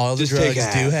 All the just take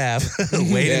drugs a do have.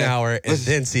 Wait an Yeah. hour and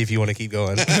then see if you want to keep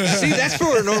going. See, that's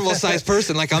for a normal sized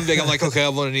person. Like I'm big. I'm like, okay, I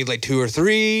want to need like 2 or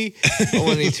 3. I want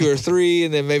to need 2 or 3,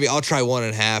 and then maybe I'll try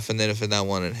 1.5, and then if it's not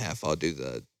 1.5, I'll do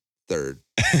the third.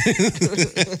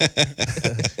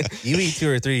 You eat 2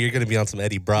 or 3, you're going to be on some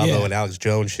Eddie Bravo Yeah. and Alex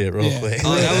Jones shit real Yeah. quick.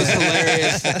 Oh, that was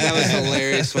hilarious. That was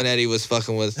hilarious when Eddie was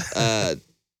fucking with.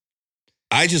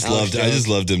 I just Alex Jones.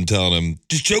 loved him telling him,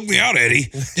 just choke me out, Eddie.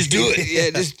 Just do it. Yeah,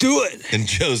 just do it. And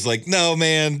Joe's like, no,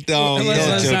 man, don't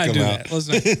Let's choke not him do out. that. Let's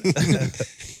not.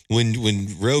 when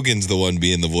Rogan's the one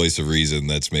being the voice of reason,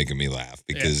 that's making me laugh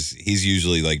because he's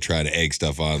usually like trying to egg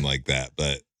stuff on like that,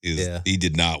 but he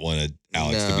did not want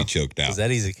Alex to be choked out. Because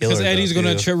Eddie's a killer. Because Eddie's going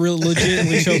to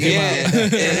legitimately choke him out.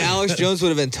 And Alex Jones would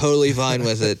have been totally fine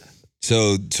with it.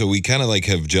 So we kind of like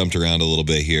have jumped around a little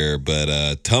bit here, but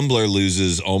Tumblr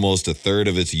loses almost a third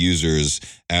of its users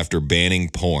after banning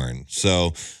porn.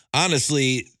 So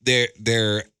honestly, they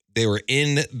were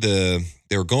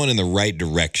going in the right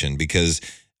direction because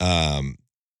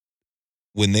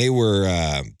when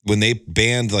they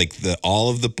banned like all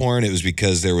of the porn, it was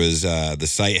because there was the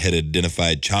site had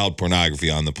identified child pornography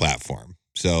on the platform.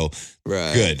 So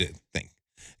good.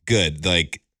 Like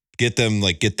get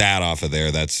that off of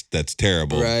there. That's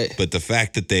terrible. Right. But the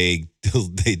fact that they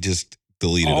just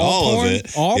deleted all porn? of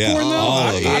it. All porn though? All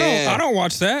of it. I don't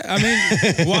watch that. I mean,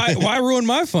 why ruin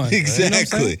my fun? Exactly. You know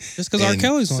what I'm saying? Just because R.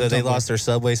 Kelly's on So they Tumblr. lost their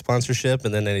Subway sponsorship,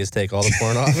 and then they just take all the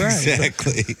porn off. Right.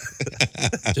 Exactly.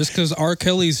 Just because R.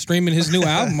 Kelly's streaming his new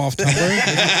album off Tumblr,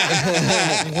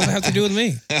 it doesn't have to do with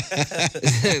me.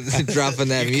 Dropping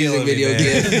that You're music killing me, video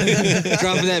man. gif.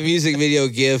 Dropping that music video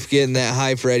gif, getting that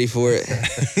hype ready for it.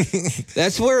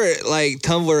 That's where like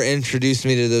Tumblr introduced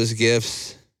me to those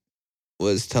gifs.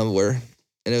 Was Tumblr,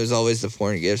 and it was always the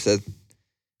porn gifs that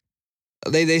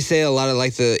they say a lot of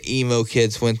like the emo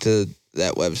kids went to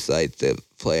that website to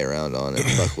play around on and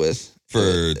fuck with. For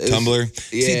Tumblr?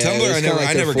 See, Tumblr,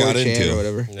 I never got into. Or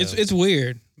whatever. It's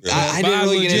weird. I didn't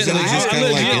really get into Isn't it just I kind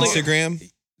of like legitimately-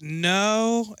 Instagram?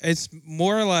 No, it's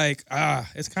more like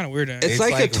it's kind of weird. It's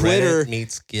like a Twitter- Reddit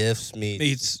meets GIFs meets.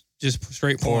 It's just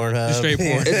straight porn. Pornhub. Just straight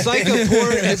porn. It's like a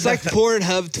porn. It's like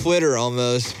Pornhub Twitter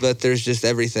almost, but there's just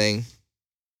everything.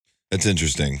 That's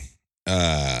interesting.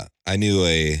 I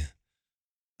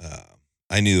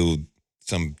knew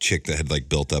some chick that had like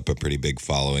built up a pretty big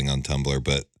following on Tumblr,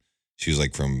 but she was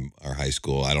like from our high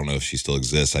school. I don't know if she still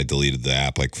exists. I deleted the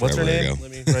app like What's forever her name? ago.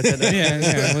 Let me write that down.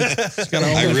 Yeah. She's got her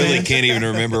own I really OnlyFans. can't even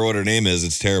remember what her name is.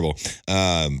 It's terrible.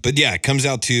 But yeah, it comes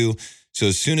out to, so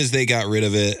as soon as they got rid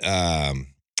of it,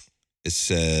 it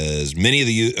says many of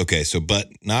the, but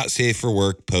not safe for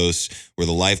work posts were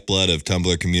the lifeblood of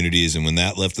Tumblr communities. And when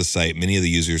that left the site, many of the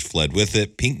users fled with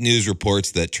it. Pink News reports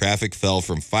that traffic fell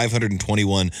from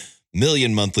 521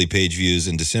 million monthly page views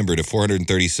in December to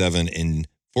 437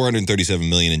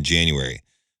 million in January.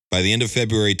 By the end of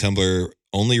February, Tumblr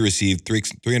only received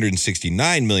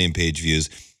 369 million page views.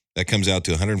 That comes out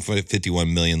to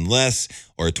 151 million less,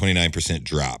 or a 29%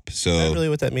 drop. So Is that really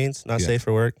what that means? Not Yeah. safe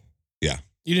for work?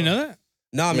 You didn't know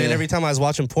No, man. Yeah. Every time I was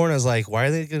watching porn, I was like, why are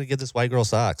they going to get this white girl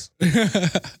socks?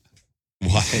 that?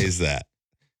 why is that?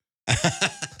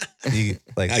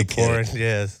 Like I the get porn. it.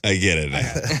 Yes. I get it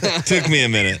now. Took me a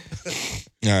minute.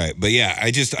 All right. But yeah,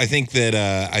 I think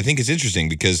it's interesting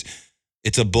because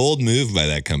it's a bold move by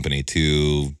that company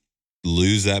to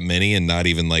lose that many and not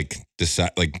even like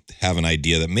decide, like have an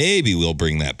idea that maybe we'll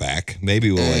bring that back.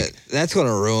 Maybe we'll That's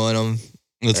gonna ruin them.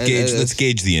 let's that's-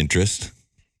 gauge the interest.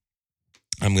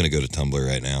 I'm going to go to Tumblr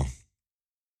right now.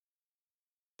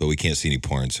 But we can't see any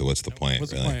porn, so what's the point,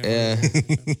 What's the really? point? Yeah.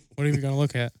 What are you going to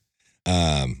look at?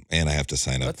 And I have to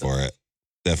sign up What the- for it.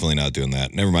 Definitely not doing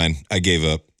that. Never mind. I gave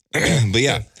up. But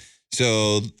yeah.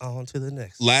 So On to the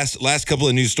next. last couple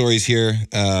of news stories here.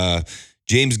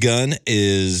 James Gunn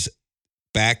is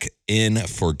back in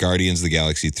for Guardians of the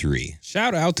Galaxy 3.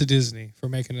 Shout out to Disney for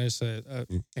making this a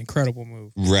incredible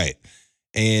move. Right.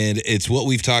 And it's what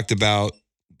we've talked about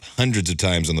hundreds of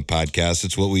times on the podcast.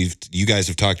 It's what you guys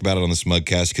have talked about it on the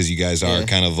Smugcast because you guys are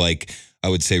kind of like, I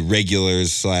would say,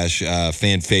 regulars /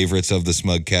 fan favorites of the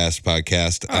Smugcast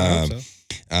podcast. I hope so.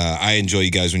 I enjoy you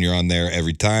guys when you're on there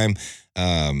every time.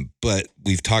 But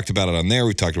we've talked about it on there.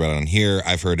 We've talked about it on here.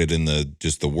 I've heard it in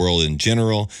the world in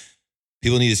general.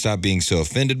 People need to stop being so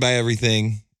offended by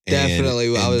everything.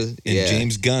 Definitely. And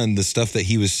James Gunn, the stuff that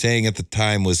he was saying at the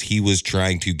time was he was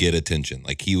trying to get attention.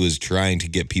 Like he was trying to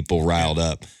get people riled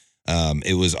up.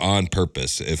 It was on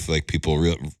purpose if like people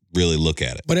really look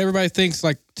at it. But everybody thinks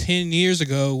like 10 years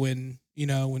ago when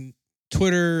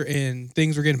Twitter and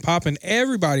things were getting popping,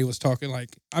 everybody was talking like,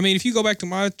 I mean, if you go back to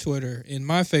my Twitter and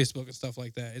my Facebook and stuff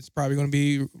like that, it's probably going to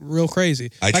be real crazy.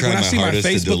 I like try when I my see my hardest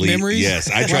to Facebook delete. memories. Yes,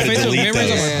 I try my to Facebook delete memories,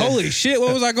 those. I'm like, holy shit,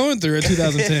 what was I going through in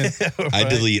 2010? I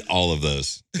delete all of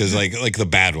those because like the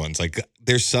bad ones. Like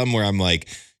there's some where I'm like,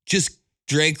 just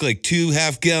drank like 2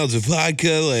 half gallons of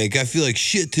vodka. Like I feel like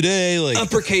shit today. Like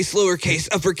Uppercase, lowercase,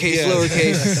 uppercase, Yeah.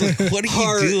 lowercase. Like, what are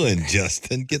Heart. you doing,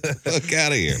 Justin? Get the fuck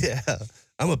out of here. Yeah.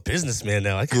 I'm a businessman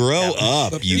now. I can Grow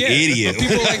up, But you yeah, idiot. But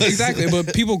people like exactly,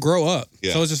 but people grow up.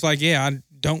 Yeah. So it's just like,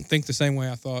 don't think the same way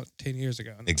I thought 10 years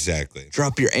ago. No. Exactly.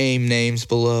 Drop your aim names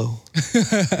below. What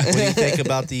do you think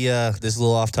about the this is a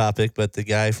little off topic, but the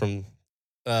guy from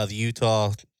the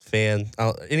Utah fan,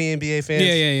 any NBA fans?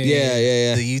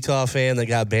 Yeah. The Utah fan that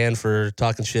got banned for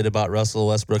talking shit about Russell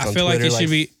Westbrook on I feel Twitter. like it should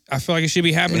be. I feel like it should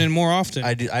be happening more often.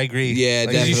 I agree. Yeah,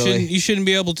 Like, definitely. You shouldn't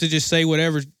be able to just say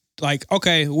whatever. Like,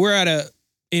 okay, we're at a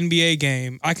NBA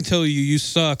game. I can tell you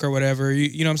suck or whatever.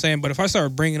 You know what I'm saying? But if I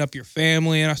start bringing up your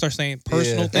family and I start saying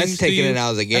personal things That's taking to you, it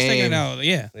out of the that's taking game. it out.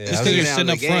 Yeah. Yeah, Just I because was you're taking it out sitting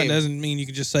of up the front game. doesn't mean you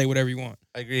can just say whatever you want.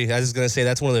 I agree. I was just gonna say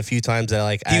that's one of the few times that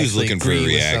like I He was actually looking for a agree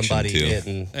with reaction, somebody too.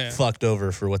 getting Yeah. fucked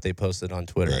over for what they posted on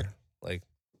Twitter. Right. Like,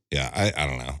 Yeah, I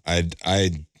don't know.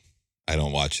 I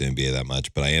don't watch the NBA that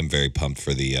much, but I am very pumped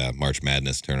for the March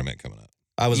Madness tournament coming up.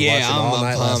 I was Yeah, watching all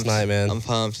night last night, man. I'm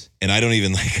pumped. And I don't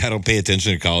even I don't pay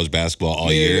attention to college basketball all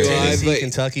Neither year. do I. Tennessee, but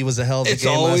Kentucky was a hell of a It's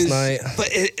game always, last night.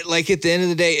 but like at the end of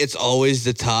the day, it's always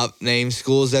the top name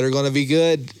schools that are going to be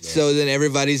good. So then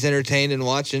everybody's entertained and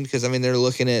watching because I mean they're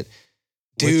looking at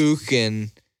Duke and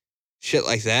shit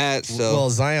like that. So Well,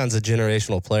 Zion's a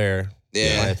generational player,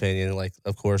 in my yeah, opinion. Like,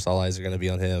 of course, all eyes are going to be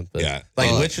on him. But Yeah.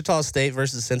 like Oh, Wichita State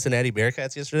versus Cincinnati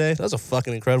Bearcats yesterday, that was a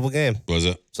fucking incredible game. Was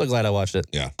it? So glad I watched it.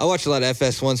 I watch a lot of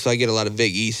FS1, so I get a lot of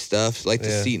Big East stuff, like the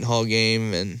Yeah. Seton Hall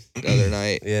game and the other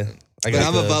night. Yeah, But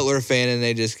I'm a Butler fan, and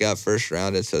they just got first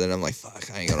rounded, so then I'm like,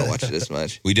 fuck, I ain't gonna watch it as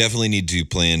much. We definitely need to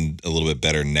plan a little bit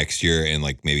better next year and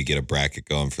like maybe get a bracket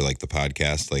going for like the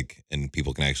podcast, like, and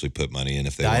people can actually put money in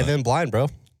if they dive want. in blind, bro.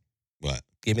 What?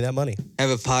 Give me that money. Have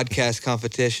a podcast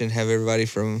competition. Have everybody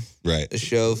from Right. the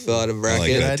show fill out a like bracket.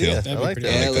 Good that idea. too. That'd I be like pretty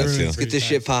that. Yeah, I like that let's too. get this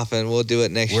shit popping. We'll do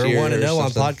it next We're year. 1-0 or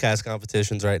on something. podcast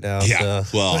competitions right now. Yeah.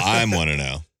 So. Well, I'm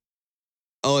 1-0.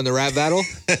 Oh, in the rap battle?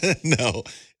 No,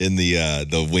 in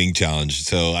the wing challenge.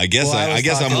 So I guess Well, I was I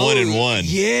guess I'm talking- 1-1.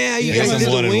 Yeah, you I guess guys I'm did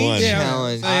the 1-1. wing Yeah.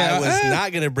 challenge. I was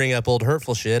not going to bring up old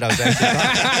hurtful shit. I was actually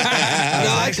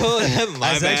No, I told him. My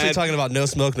I was actually bad. talking about No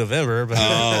Smoke November. But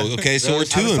Oh, okay. So we're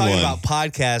 2-1. I was talking about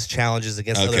podcast challenges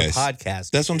against other Okay. podcasts.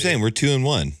 That's what I'm saying. We're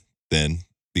 2-1 then Who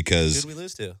because did we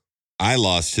lose to? I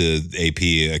lost to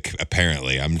AP.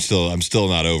 Apparently, I'm still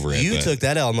not over it. You but- took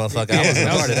that L, motherfucker. I Yeah, wasn't a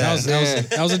part of that.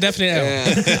 That was a definite L.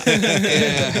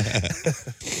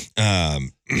 Yeah.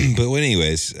 But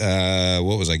anyways,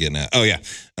 what was I getting at? Oh yeah.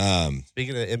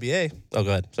 Speaking of NBA, oh, go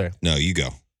ahead. Sorry. No, you go.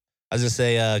 I was going to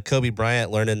say Kobe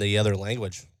Bryant learning the other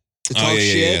language. To talk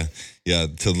shit. Yeah.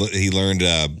 He learned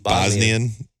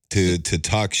Bosnian to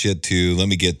talk shit to. Let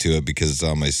me get to it because it's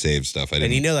on my saved stuff. I didn't.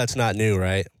 And you know that's not new,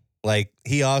 right? Like,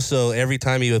 he also, every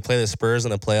time he would play the Spurs in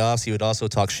the playoffs, he would also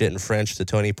talk shit in French to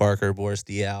Tony Parker, Boris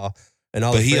Diaw, and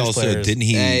all but the he French also players. didn't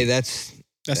he? Hey, that's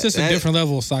That's just a That- different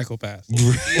level of psychopath.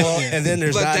 Well, and then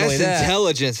there's but not only that's that,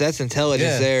 intelligence. That's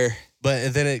intelligence Yeah. there.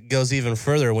 but then it goes even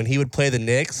further. When he would play the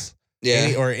Knicks,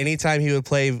 Yeah. or anytime he would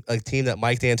play a team that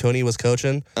Mike D'Antoni was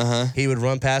coaching, Uh-huh. he would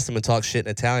run past him and talk shit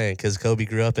in Italian because Kobe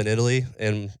grew up in Italy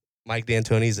and Mike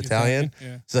D'Antoni's Italian.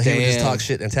 Yeah. So he would just Damn. talk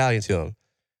shit in Italian to him.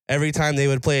 Every time they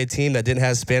would play a team that didn't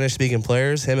have Spanish-speaking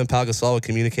players, him and Pau Gasol would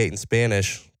communicate in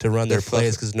Spanish to run their The fuck-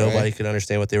 plays because nobody right. could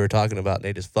understand what they were talking about, and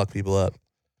they just fuck people up.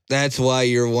 That's why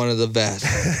you're one of the best.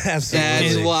 That's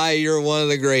Absolutely. why you're one of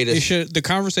the It greatest. should. The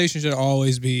conversation should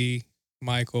always be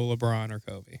Michael, LeBron, or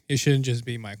Kobe. It shouldn't just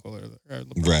be Michael or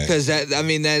LeBron. Right. Because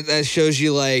that shows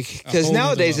you like because whole nother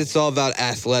nowadays level. it's all about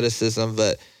athleticism,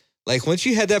 but like once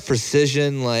you had that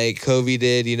precision like Kobe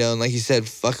did, you know, and like you said,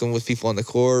 fucking with people on the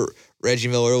court. Reggie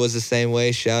Miller was the same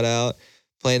way. Shout out,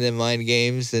 playing in mind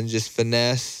games and just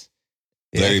finesse.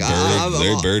 Larry Like, Bird.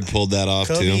 Larry Bird pulled that off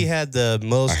Kobe too. had the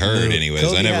most. I heard moves. anyways.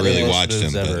 Kobe I never had the really most watched moves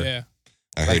him, but- ever. Yeah.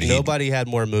 I heard Like nobody had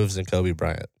more moves than Kobe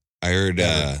Bryant. I heard.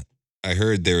 Ever. I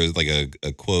heard there was like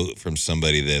a quote from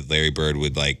somebody that Larry Bird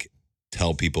would like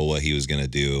tell people what he was gonna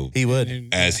do He would.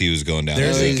 And- as he was going down.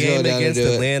 There's the a he's field. game going down to against do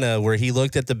it. Atlanta where he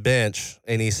looked at the bench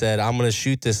and he said, "I'm going to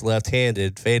shoot this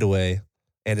left-handed fadeaway,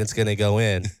 and it's going to go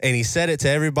in." And he said it to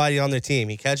everybody on their team.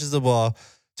 He catches the ball,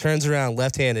 turns around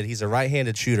left-handed. He's a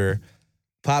right-handed shooter.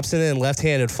 Pops it in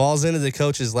left-handed, falls into the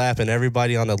coach's lap, and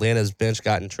everybody on Atlanta's bench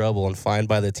got in trouble and fined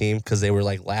by the team because they were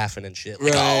like laughing and shit.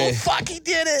 Like, Right. oh, fuck, he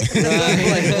did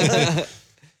it. Right.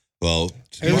 Well,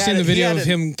 Have you ever He seen had the it- he video had of it-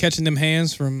 him catching them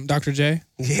hands from Dr. J?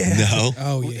 Yeah. no.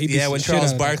 Oh yeah, he beats Yeah, the when shit Charles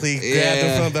out of Barkley grabbed Yeah.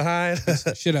 him from behind.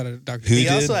 shit out of Dr. Who He J.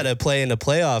 did? also had a play in the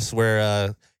playoffs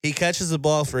where he catches the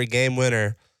ball for a game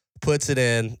winner, puts it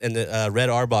in, and the Red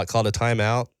Arbok called a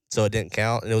timeout, so it didn't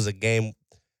count, and it was a game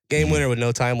Game winner with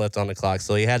no time left on the clock,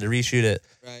 so he had to reshoot it.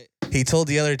 Right. He told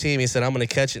the other team, he said, I'm going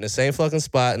to catch it in the same fucking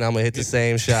spot and I'm going to hit the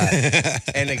same shot.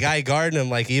 And the guy guarding him,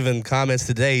 like, even comments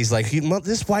today, he's like,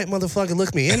 this white motherfucker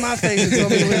looked me in my face and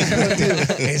told me what he was going to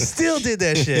do, and still did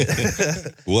that shit.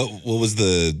 What was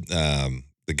the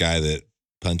guy that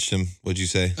punched him? What'd you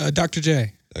say? Dr.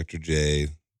 J. Dr. J.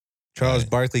 Charles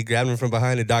Barkley grabbed him from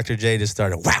behind and Dr. J just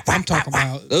started whack, I'm talking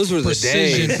about Those were the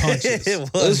precision days. punches. It was,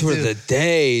 Those were dude. the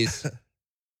days.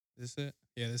 Is this it?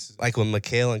 Yeah, this is Like when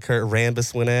McHale and Kurt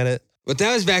Rambis went at it. But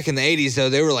that was back in the 80s, though.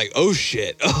 They were like, oh,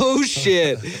 shit. Oh,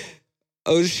 shit.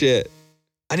 Oh, shit.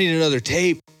 I need another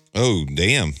tape. Oh,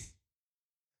 damn.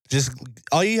 Just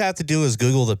all you have to do is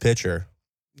Google the picture.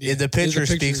 Yeah, The picture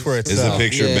speaks for Is itself. the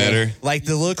picture Yeah. better? Like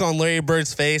the look on Larry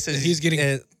Bird's face, is, He's getting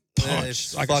it's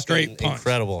punched like a fucking straight punch.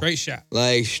 incredible. Straight shot.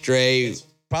 Like, straight.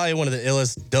 Probably one of the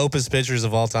illest, dopest pictures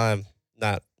of all time.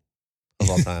 Not of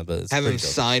all time, but it's Have him pretty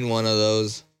dope. sign one of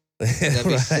those. That'd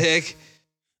be Right. sick.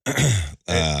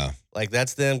 Like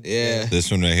that's them. Yeah. This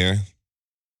one right here.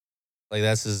 Like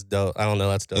that's just dope. I don't know.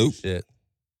 That's dope Oop. shit.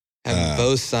 Have them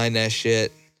both sign that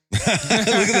shit. Look at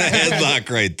the headlock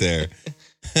right there.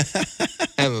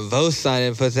 Have them both sign it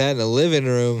and put that in the living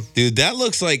room. Dude, that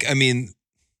looks like, I mean,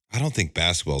 I don't think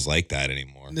basketball's like that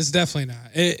anymore. It's definitely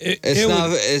not. It It's not.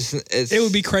 would, It's. it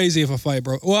would be crazy if a fight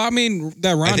broke. Well, I mean,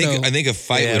 that Rondo. I think a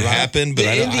fight Yeah, would right. happen, but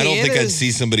The I don't think I'd Indiana's-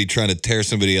 see somebody trying to tear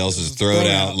somebody else's throat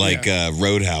out like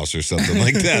Roadhouse or something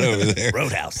like that over there.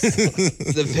 Roadhouse.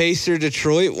 the Pacer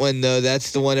Detroit one though.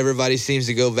 That's the one everybody seems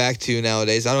to go back to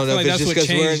nowadays. I don't know like if it's that's just what because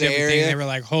we're in changed the everything. They area. were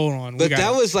like, hold on. But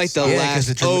that was like the Yeah, 'cause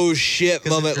last the oh shit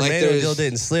moment. Like deal there's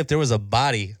didn't slip. There was a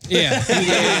body. yeah.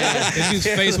 His dude's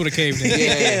face would have caved in.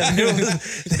 Yeah.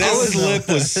 That lip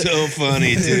was so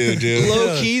funny too, dude.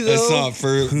 low key I though. saw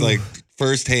it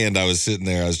firsthand. I was sitting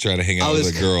there. I was trying to hang out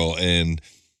with a girl, and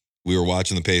we were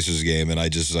watching the Pacers game, and I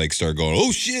just like started going,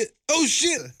 "Oh shit! Oh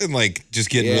shit!" and like just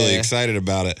getting really Yeah. excited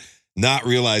about it, not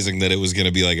realizing that it was going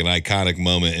to be like an iconic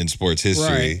moment in sports history.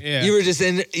 Right. Yeah. You were just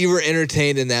you were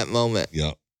entertained in that moment.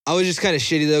 Yep. I was just kind of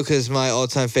shitty though because my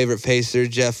all-time favorite Pacer,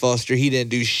 Jeff Foster, he didn't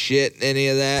do shit in any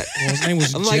of that. Well, his name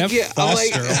was I'm Jeff like, yeah,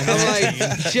 Foster. I'm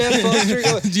like Jeff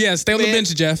Foster. Yeah, stay on the Man,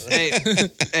 bench, Jeff.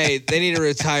 Hey, they need to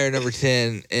retire number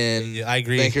 10 in Yeah, I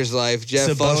agree. Baker's life.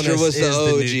 Jeff Sabonis Foster was the is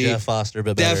OG. new Jeff Foster,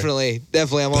 but better. Definitely,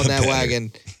 I'm on that better.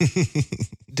 wagon.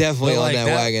 Definitely But, on like, that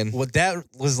wagon. What that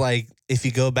was like, if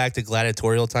you go back to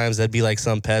gladiatorial times, that'd be like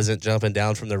some peasant jumping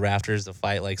down from the rafters to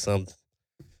fight like some.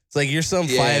 It's like you're some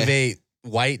Yeah. 5'8"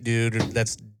 white dude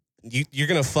that's you're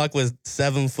gonna fuck with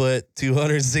 7 foot,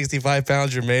 265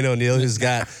 pounds Jermaine O'Neal, who's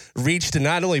got reach to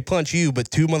not only punch you but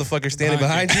two motherfuckers standing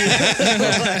behind you.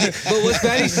 But what's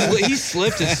bad? He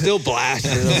slipped and still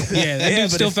blasted him. Yeah, that Yeah, dude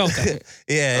but still if- felt that.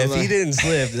 Yeah, if I'm he didn't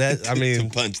slip, that I To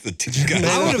mean, punch the two guys.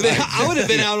 I would have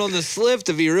been out on the slip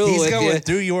to be real he's with going you.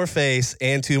 through your face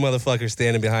and two motherfuckers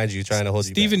standing behind you trying to hold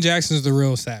you back. Steven Jackson's the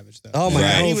real savage, though. Oh my Right.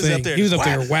 god, he Whole was thing. up there. He was up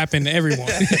there whack. whapping everyone.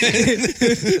 Knocked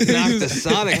the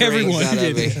Sonic Everyone rings out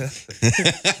of did. me.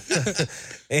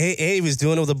 And he was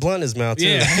doing it with a blunt in his mouth too.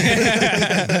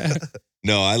 Yeah.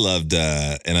 No, I loved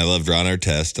and I loved Ron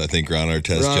Artest. I think Ron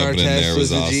Artest Ron jumping in Artest there was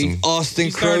the G. awesome. Austin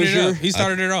He started it Crozier. up. He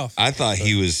started it off. I thought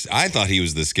he was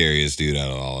the scariest dude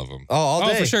out of all of them. Oh, all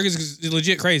day. Oh, for sure. Because he's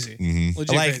legit crazy. Mhm.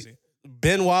 Legit Like- crazy.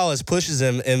 Ben Wallace pushes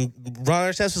him, and Ron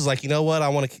Artest was like, you know what? I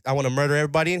want to murder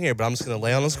everybody in here, but I'm just gonna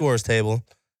lay on the scores table.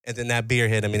 And then that beer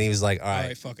hit him, and he was like, all All right.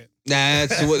 right, fuck it.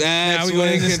 That's what. That's we going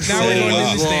when in this- now control we're going in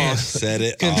was this stand. lost. Set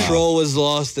it Control was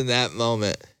lost in that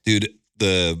moment. Dude,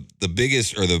 the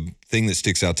biggest or the thing that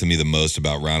sticks out to me the most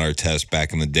about Ron Artest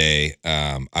back in the day,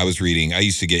 I was reading. I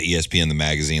used to get ESPN the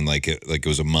magazine like it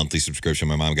was a monthly subscription.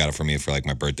 My mom got it for me for like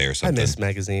my birthday or I something. miss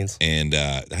magazines. And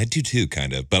I do too,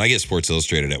 kind of. But I get Sports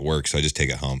Illustrated at work, so I just take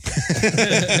it home.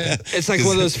 It's like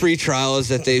one of those free trials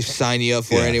that they sign you up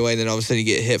for Yeah. anyway. Then all of a sudden you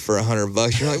get hit for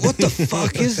 $100. You're like, what the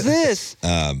fuck is this?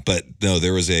 But no,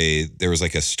 there was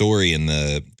like a story in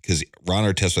because Ron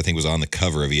Artest I think was on the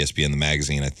cover of ESPN the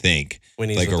magazine. I think When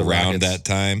he's like with the around Rockets. that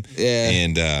time. Yeah.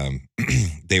 And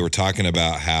they were talking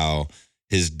about how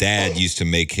his dad used to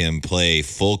make him play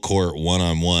full court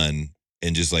 1-on-1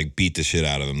 and just like beat the shit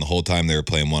out of him the whole time they were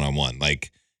playing 1-on-1.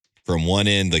 Like from one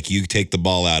end, like you take the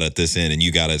ball out at this end and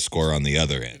you got to score on the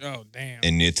other end. Oh, damn.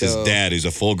 And it's his So- dad who's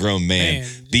a full grown man, Man.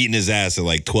 beating his ass at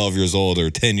like 12 years old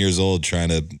or 10 years old trying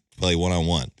to play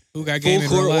 1-on-1. Who got game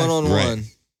Full in real court life? 1-on-1. Right.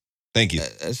 Thank you.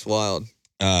 That's wild.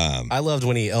 I loved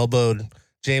when he elbowed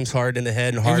James Harden in the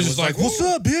head, and Harden was was, just like, like, "What's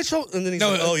up, bitch?" Oh, and then he's No,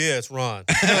 like, "Oh yeah, it's Ron."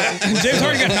 James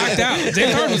Harden got knocked out.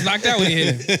 James Harden was knocked out when he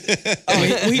hit him.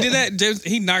 When he did that,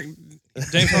 he knocked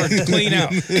James Harden clean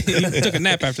out. He took a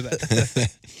nap after that.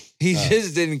 He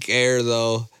just didn't care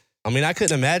though. I mean, I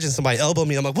couldn't imagine somebody elbow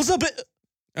me. I'm like, "What's up,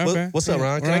 Okay. What's up, Yeah,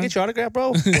 Ron? Can I Ron? get your autograph,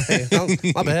 bro?" Hey,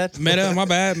 my bad. My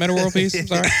bad. Meta World Peace. I'm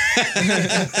sorry.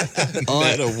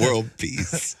 Meta World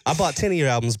Peace. I bought 10 of your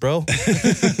albums, bro.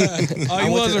 Oh, he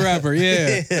was a rapper.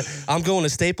 Yeah. I'm going to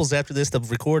Staples after this to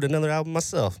record another album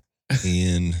myself.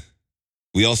 And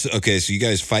we also, okay, so you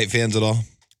guys fight fans at all?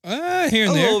 Here and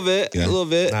A there. little bit. Yeah. A little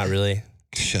bit. Not really.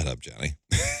 Shut up, Johnny.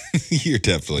 You're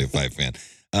definitely a fight fan.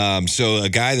 So a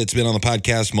guy that's been on the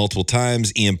podcast multiple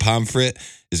times, Ian Pomfret,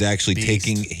 is actually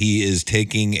Beast.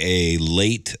 taking a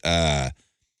late, I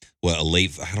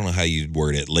don't know how you'd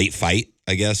word it, late fight,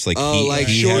 I guess. Like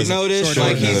short notice. short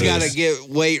Like notice. he's got to get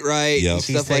weight right Yep. and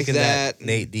He's stuff like taking that.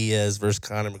 Nate Diaz versus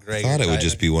Conor McGregor. I thought it would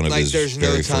just be one of Like his there's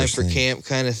no very time first for things. camp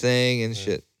kind of thing and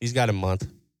shit. He's got a month.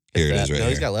 Here it That- is right No,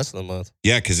 he's here. got less than a month.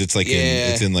 Yeah, because it's like Yeah.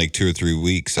 it's in like 2 or 3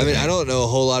 weeks. I mean, think. I don't know a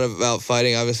whole lot about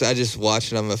fighting. Obviously, I just watch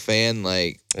and I'm a fan.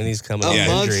 Like And he's coming a off Yeah.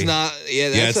 month's injury. not. Yeah,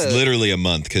 Yeah, that's it's literally a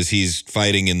month because he's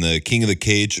fighting in the King of the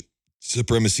Cage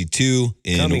Supremacy 2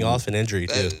 in Coming off an injury,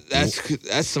 too.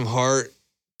 that's some heart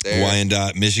there.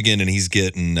 Wyandotte, Michigan, and he's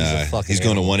getting a fucking he's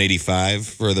going to animal. 185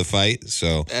 for the fight.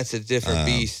 So That's a different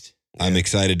beast. I'm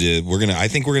excited to. I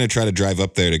think we're gonna try to drive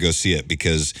up there to go see it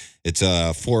because it's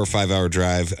a 4 or 5 hour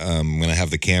drive. I'm gonna have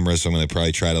the camera, so I'm gonna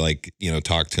probably try to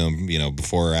talk to him,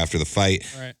 before or after the fight.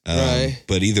 Right. Right.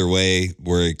 But either way,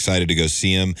 we're excited to go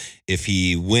see him. If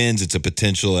he wins, it's a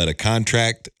potential at a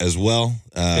contract as well.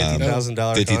 $50,000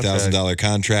 $50,000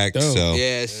 contract. Dope. So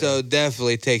Yeah, so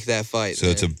definitely take that fight. So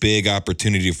it's a big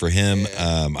opportunity for him.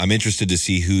 Yeah. I'm interested to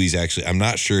see who he's actually. I'm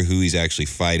not sure who he's actually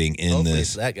fighting in Hopefully this.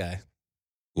 it's that guy.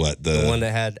 What The one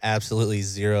that had absolutely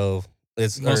zero.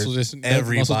 It's Muscle or dis-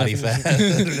 every muscle body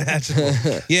definition. fat.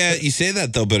 Natural. Yeah, you say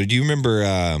that though, but do you remember?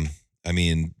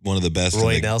 One of the best.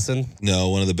 Roy in the, Nelson. No,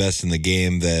 one of the best in the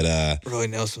game. That Roy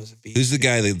Nelson was a beast. who's the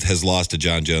guy that has lost to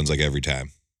John Jones like every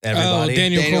time? Everybody. Oh,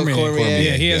 Daniel Daniel Cormier. Cormier.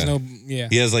 Yeah, he has Yeah. no. Yeah,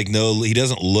 He has He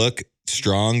doesn't look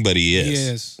strong, but he is. he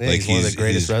is. Yeah, like he's one of the he's-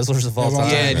 greatest he's- wrestlers of all Of all time.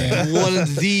 time. Yeah, man. one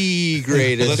of the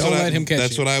greatest. Well, Don't let him catch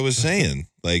That's you. what I was saying.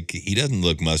 Like he doesn't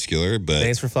look muscular, but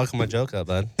Thanks for fucking my joke up,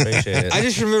 bud. Appreciate it. I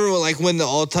just remember when the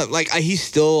all time he's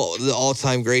still the all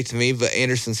time great to me, but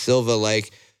Anderson Silva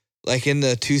like in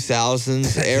the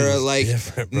 2000s era, He's like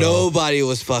different, bro. nobody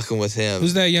was fucking with him.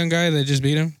 Who's that young guy that just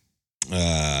beat him?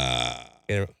 I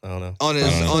don't know. on I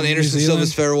don't know. on Anderson New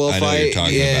Silva's farewell I know who fight? you're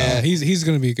talking Yeah, about. He's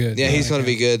gonna be good. yeah, he's I gonna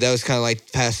be like good. That was kind of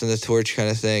like passing the torch kind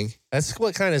of thing. That's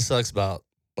what kind of sucks about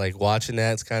watching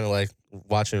that. It's kind of like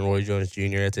watching Roy Jones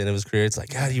Jr. at the end of his career. It's like,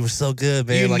 God, you were so good,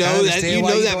 man. You Like, I know that understand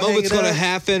why that don't moment's hang it gonna up.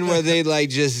 happen where they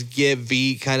just get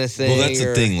beat kind of thing. well, that's the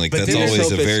or- thing. Like But that's then always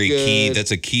yourself a is very key. good.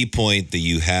 That's a key point that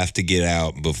you have to get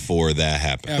out before that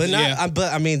happens. But not. Yeah.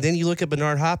 But I mean, then you look at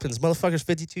Bernard Hopkins. Motherfucker's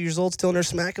 52 years old, still in there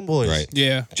smacking boys. Right.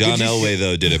 Yeah. John Did you Elway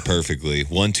though did it perfectly.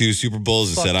 Won 2 Super Bowls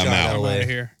and Fuck said, "I'm John out." I'm Elway. out of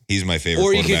here. He's my favorite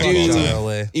Or you could quarterback of all do- time.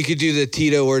 Elway. You could do the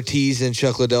Tito Ortiz and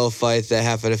Chuck Liddell fight that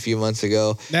happened a few months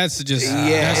ago. That's just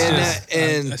Yeah, That's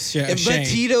and just a but shame.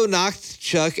 Tito knocked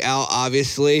Chuck out,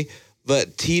 obviously.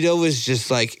 But Tito was just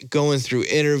going through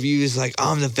interviews, like,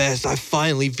 I'm the best. I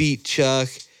finally beat Chuck.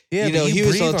 Yeah, You know, but he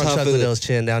was breathe on top Chuck of the- Liddell's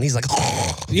chin down. He's like,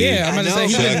 Yeah, I'm I about to know. say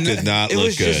he Chuck couldn't- did not It look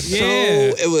was good. just so. Yeah.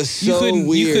 It was you so couldn't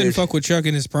weird. you couldn't fuck with Chuck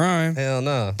in his prime. hell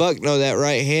no. Buck, no, that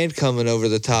right hand coming over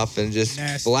the top and just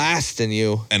Nasty. blasting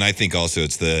you. And I think also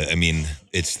it's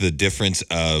the difference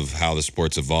of how the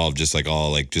sports evolved, just like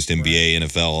just NBA,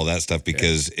 NFL, all that stuff.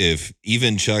 Because if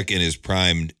even Chuck in his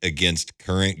prime against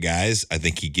current guys, I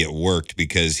think he'd get worked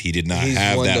because he did not He's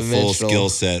have that full one-dimensional. skill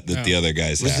set that the other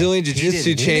guys have. Brazilian He Jiu-Jitsu didn't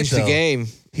need it, changed the though. game.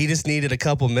 He just needed a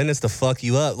couple minutes to fuck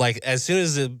you up. Like as soon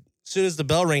as the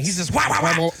bell rang, he's just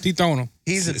He throwing him.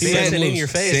 He's Same- dancing in your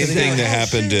face. Same And thing you're that like, oh,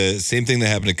 happened shit. same thing that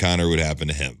happened to Connor would happen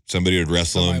to him. Somebody would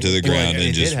wrestle him to the Somebody would- ground Well, and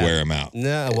it just did wear happen. him out.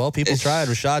 No, well, people It's-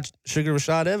 tried. Sugar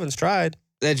Rashad Evans tried.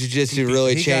 That Jiu-Jitsu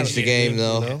really He changed got- the game,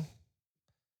 though. you know?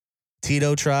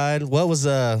 Tito tried. What was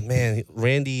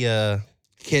Randy?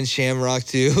 Ken Shamrock,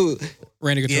 too.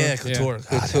 Randy Couture. Yeah, Couture. God,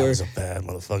 that Couture. was a bad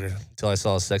motherfucker. Until I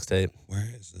saw a sex tape. Where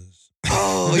is this?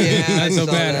 Oh, yeah. I That's so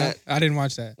saw bad. that. I didn't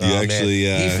watch that. You Oh, man. actually,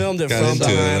 he filmed it got from into it,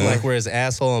 behind, huh? like where his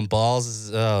asshole and balls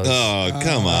is. Oh,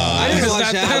 come on. I didn't That's watch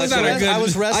not- that. that's not a good- I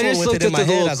was wrestling just with looked it in at my the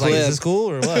head. little I was like, "Is clip. this cool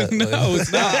or what?" No,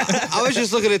 it's not. I was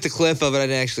just looking at the clip of it. I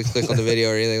didn't actually click on the video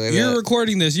or anything like You're that.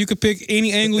 recording this. You could pick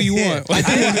any angle you want.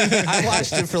 I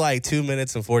watched it for like 2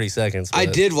 minutes and 40 seconds. I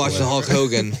but did watch the whatever.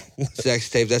 Hulk Hogan sex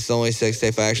tape. That's the only sex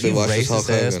tape I actually You watched. Was Hulk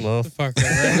racist ass Hogan. mo. Fuck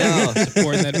that. Right? No.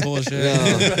 Supporting that bullshit.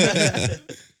 No.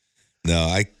 No,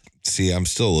 See, I'm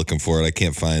still looking for it. I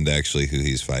can't find actually who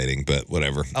he's fighting, but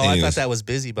whatever. Oh, I thought that was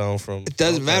Busy Bone from. It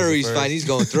doesn't matter who he's fighting. He's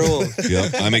going through him.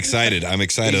 Yep, I'm excited. I'm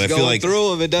excited. He's I feel going like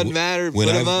through him. It doesn't matter. Put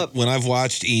him up. when I've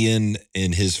watched Ian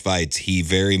in his fights, he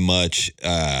very much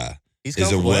He's is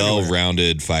a comfortable everywhere.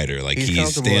 well-rounded fighter. Like He's he's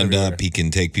comfortable stand everywhere. up, he can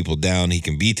take people down, he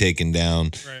can be taken down,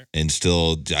 Right. and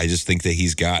still. I just think that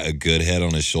he's got a good head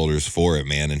on his shoulders for it,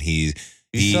 man. And He's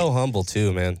so humble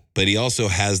too, man. but he also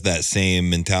has that same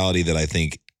mentality that I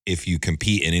think if you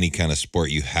compete in any kind of sport,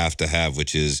 you have to have,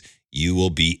 which is you will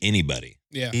beat anybody.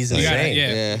 Yeah. He's You gotta- insane.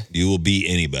 yeah. You will beat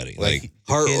anybody. Like the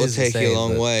Heart kid will is take you a insane,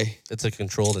 long but way. It's a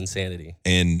controlled insanity.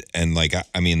 and like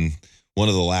I mean, one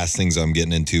of the last things I'm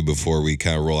getting into before we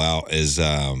kind of roll out is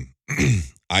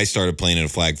I started playing in a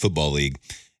flag football league,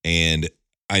 and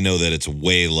I know that it's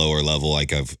way lower level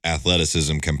like of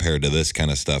athleticism compared to this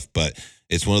kind of stuff, but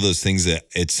it's one of those things that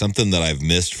it's something that I've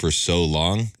missed for so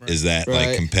long is that like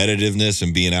Right. competitiveness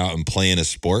and being out and playing a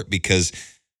sport, because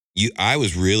I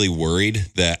was really worried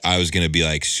that I was going to be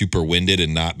like super winded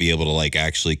and not be able to like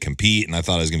actually compete. And I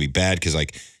thought I was going to be bad because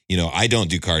like, you know, I don't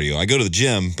do cardio. I go to the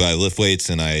gym, but I lift weights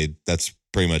and that's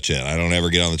pretty much it. I don't ever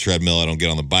get on the treadmill. I don't get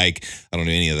on the bike. I don't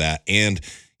do any of that. And,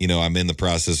 you know, I'm in the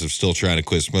process of still trying to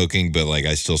quit smoking, but like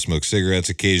I still smoke cigarettes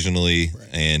occasionally. Right.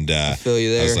 And I feel you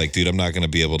I there. was like, dude, I'm not going to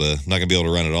be able to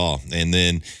run at all. And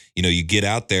then, you know, you get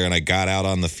out there and I got out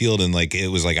on the field and like, it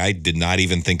was like, I did not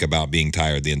even think about being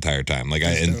tired the entire time. Like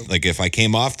like if I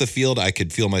came off the field, I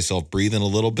could feel myself breathing a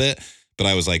little bit, but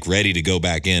I was like ready to go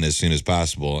back in as soon as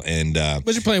possible. And,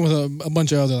 But you're playing with a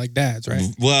bunch of other like dads, right?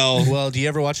 well, Well, do you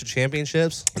ever watch the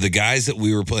championships? the guys that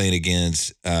we were playing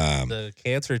against, The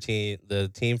cancer team, the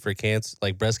team for cancer,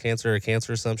 like breast cancer or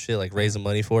cancer or some shit, like raising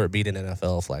money for it, beat an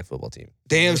NFL flag football team.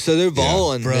 Damn, so they're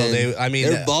balling, Bro, man.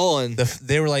 they're balling.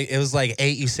 They were like, it was like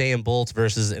 8 Usain Bolts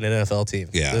versus an NFL team.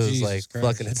 Yeah. It was Jesus like Christ.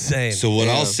 fucking insane. so what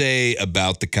Damn. I'll say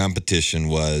about the competition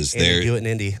was and they do it in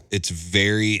Indy. it's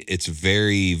very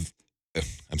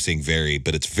I'm saying very,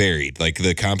 but it's varied. Like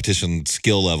the competition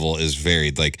skill level is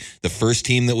varied. Like the first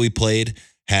team that we played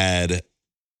had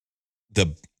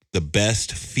the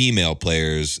best female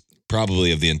players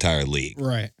probably of the entire league.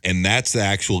 Right. And that's the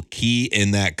actual key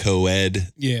in that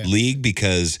co-ed Yeah. league,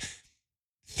 because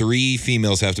 3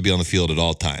 females have to be on the field at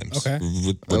all times, Okay.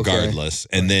 regardless.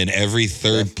 And then every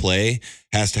third play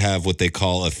has to have what they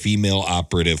call a female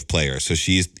operative player. So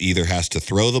she either has to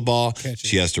throw the ball, Catch it.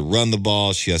 she has to run the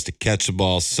ball, she has to catch the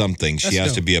ball, something. That's She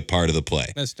has dope. to be a part of the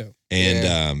play. That's dope.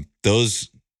 And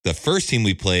the first team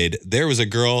we played, there was a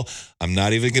girl, I'm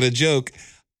not even going to joke,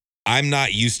 I'm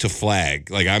not used to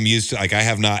flag. Like I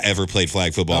have not ever played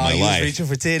flag football in my you was life. reaching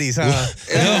for titties, huh?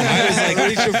 No, I was like,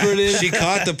 reaching for this. she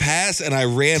caught the pass and I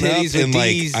ran Titties up with and like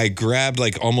Ds. I grabbed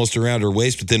like almost around her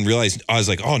waist, but then realized I was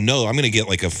like, oh no, I'm gonna get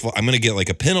like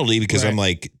a penalty because Right. I'm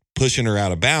like pushing her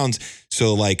out of bounds.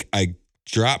 So like I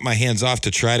dropped my hands off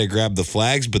to try to grab the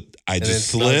flags, but I And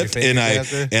just then snug your slipped and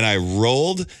fingers after? I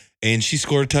rolled. And she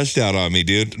scored a touchdown on me,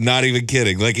 dude. Not even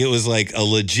kidding. Like it was like a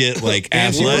legit, like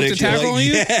And she worked athletic. the tackle like, on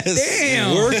you? Yes.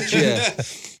 Damn. Worked ya.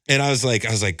 And I was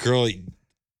like, girl,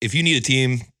 if you need a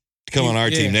team, come on our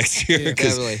Yeah. team next year. Yeah.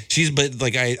 Because Definitely. but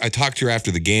like I talked to her after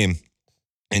the game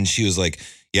and she was like,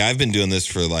 yeah, I've been doing this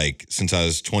for like since I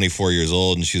was 24 years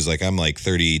old. And she was like, I'm like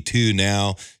 32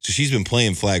 now. So she's been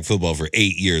playing flag football for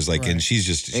 8 years. Like, and Right. she's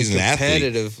And an athlete.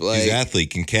 competitive. Like, She's an athlete,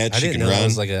 can catch, I she didn't can know that run.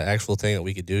 was like an actual thing that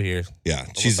we could do here. Yeah,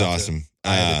 she's about to- awesome.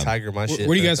 I had to tiger my where shit. do you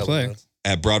for a guys couple play? months.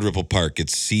 At Broad Ripple Park,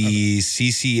 it's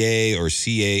CCA or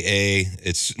CAA.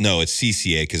 It's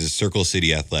CCA because it's Circle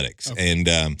City Athletics. Okay.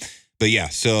 And but yeah,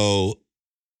 so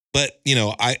but you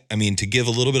know, I mean to give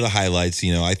a little bit of highlights,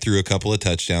 you know, I threw a couple of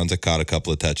touchdowns, I caught a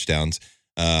couple of touchdowns.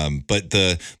 But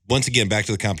once again back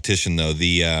to the competition though,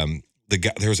 the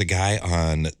guy, there was a guy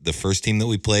on the first team that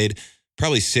we played,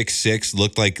 probably 6'6",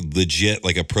 looked like legit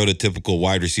like a prototypical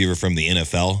wide receiver from the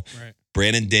NFL. Right.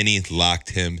 Brandon Denny locked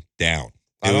him down.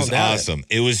 I It don't was doubt it. awesome.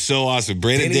 It was so awesome.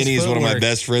 Brandon Denny's Denny is one of my footwork,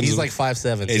 best friends. He's like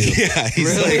 5'7", And too. yeah,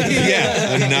 he's Really? like, yeah,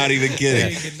 I'm not even They kidding.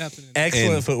 didn't get nothing in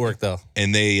Excellent And- footwork, though.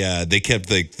 And they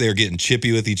kept like they were getting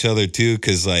chippy with each other too,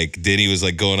 because like Denny was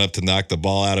like going up to knock the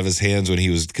ball out of his hands when he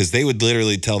was, because they would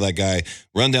literally tell that guy,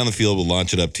 run down the field, we'll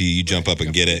launch it up to you, you jump up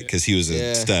and get it, because he was a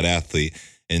Yeah. stud athlete.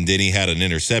 And Denny had an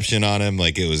interception on him.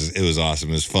 Like it was awesome.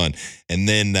 It was fun. And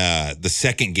then the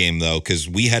second game though, because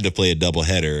we had to play a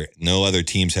doubleheader. No other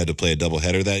teams had to play a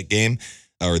doubleheader that game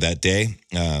or that day.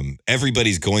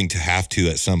 Everybody's going to have to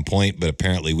at some point, but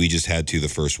apparently we just had to the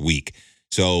first week.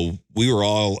 So we were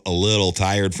all a little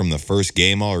tired from the first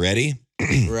game already.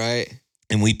 right.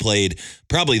 And we played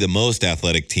probably the most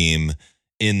athletic team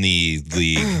in the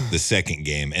league the second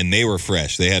game. And they were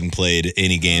fresh. They hadn't played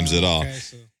any games at all. Okay,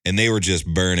 so and they were just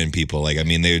burning people. Like, I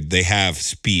mean, they have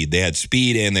speed. They had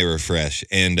speed and they were fresh.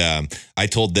 And I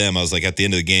told them, I was like, at the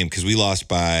end of the game, because we lost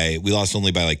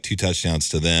only by like 2 touchdowns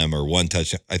to them, or 1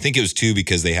 touchdown. I think it was 2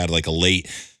 because they had like a late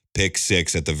pick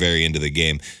 6 at the very end of the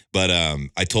game. But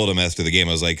I told them after the game,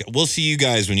 I was like, we'll see you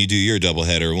guys when you do your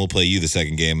doubleheader, and we'll play you the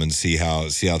second game and see how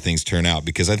things turn out,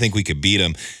 because I think we could beat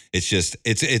them. It's just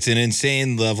it's an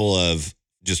insane level of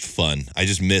just fun. I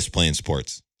just miss playing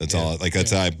sports. That's all. Like,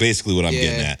 that's basically what I'm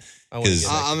getting at. Because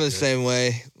I'm the same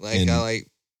way. Like,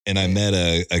 I met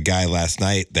a guy last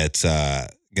night that's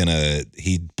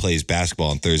he plays basketball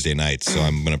on Thursday nights, so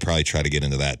I'm gonna probably try to get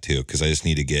into that too, because I just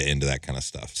need to get into that kind of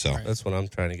stuff. So that's what I'm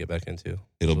trying to get back into.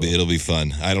 It'll be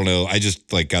fun. I don't know. I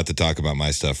just like got to talk about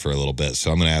my stuff for a little bit,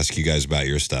 so I'm gonna ask you guys about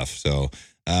your stuff. So,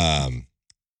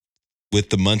 with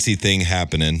the Muncie thing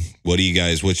happening,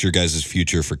 what's your guys'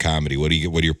 future for comedy? What are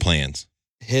your plans?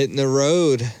 Hitting the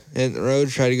road,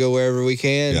 try to go wherever we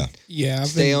can. Yeah.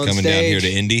 Stay on coming stage. down here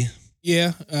to Indy.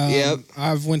 Yeah. Yep.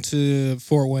 I've went to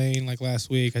Fort Wayne like last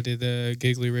week. I did the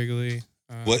Giggly Wriggly.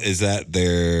 What is that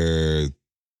there?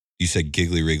 You said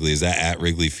Giggly Wriggly. Is that at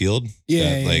Wrigley Field?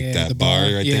 Yeah. That the bar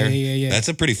right there? Yeah. That's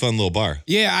a pretty fun little bar.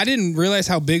 Yeah, I didn't realize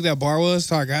how big that bar was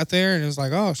until I got there, and it was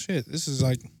like, oh shit, this is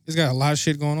like, it's got a lot of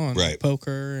shit going on. Right. Like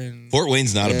poker and Fort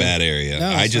Wayne's not a bad area. No,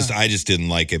 I it's not. just didn't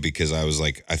like it because I was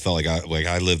like, I felt like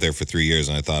I lived there for 3 years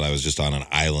and I thought I was just on an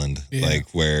island, like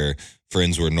where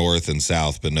friends were north and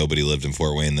south, but nobody lived in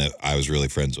Fort Wayne that I was really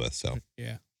friends with. So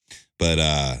yeah. But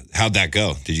how'd that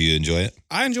go? Did you enjoy it?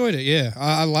 I enjoyed it. Yeah,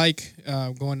 I like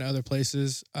going to other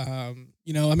places.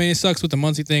 You know, I mean, it sucks with the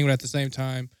Muncie thing, but at the same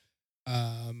time,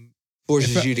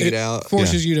 Forces you to get out.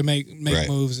 Forces you to make Right.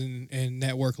 moves and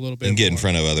network a little bit And get in more.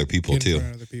 front of other people Get in too.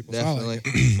 front of other people. So I like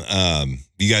Definitely. it.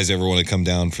 You guys ever want to come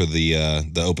down for the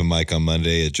open mic on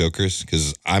Monday at Joker's?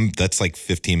 Because that's like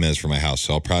 15 minutes from my house,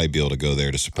 so I'll probably be able to go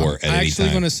there to support at I'm any actually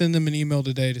time. going to send them an email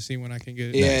today to see when I can get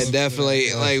it. Yeah, Nice.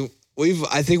 definitely. Like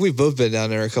I think we've both been down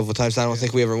there a couple of times. I don't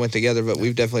think we ever went together, but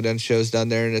we've definitely done shows down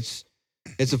there, and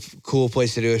it's a cool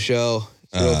place to do a show.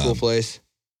 It's a real cool place.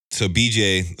 So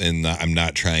BJ, and I'm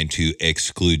not trying to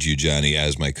exclude you, Johnny,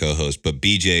 as my co-host, but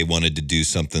BJ wanted to do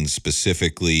something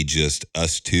specifically just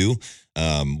us two.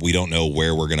 We don't know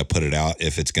where we're going to put it out,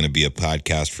 if it's going to be a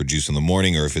podcast for Juice in the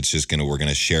Morning, or if it's just we're going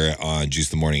to share it on Juice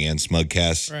in the Morning and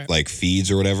Smugcast like feeds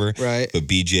or whatever. Right. But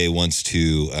BJ wants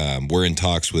to, we're in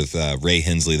talks with Ray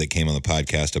Hensley that came on the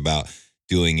podcast about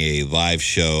doing a live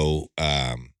show.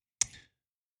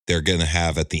 They're going to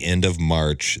have at the end of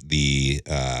March, the,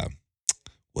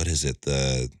 what is it?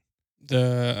 The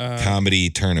comedy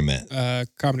tournament.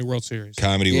 Comedy World Series.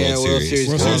 Comedy World Series.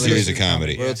 World Series of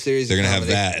Comedy. World Series. They're going to have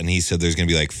Comedy. that. And he said there's going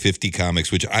to be like 50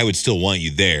 comics, which I would still want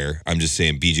you there. I'm just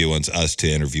saying BJ wants us to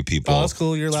interview people. Oh, that's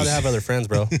cool. You're allowed to have other friends,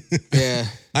 bro. Yeah.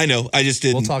 I know. I just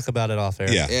didn't. We'll talk about it off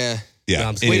air. Yeah. Yeah. No,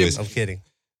 I'm, Anyways, I'm kidding.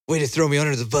 Way to throw me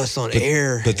under the bus on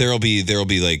air. but there'll be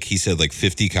like he said, like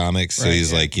 50 comics. So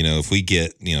he's like, if we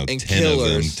get 10 killers.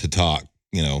 of them to talk,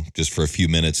 just for a few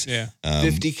minutes. Yeah.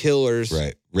 50 killers.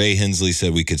 Right. Ray Hensley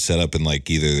said we could set up in like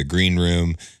either the green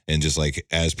room and just like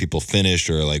as people finish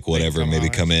or like whatever, maybe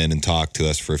come in and talk to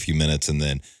us for a few minutes, and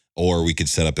then, or we could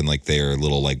set up in like their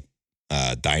little like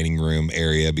dining room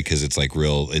area, because it's like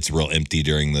it's real empty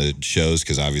during the shows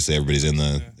because obviously everybody's in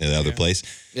the other place.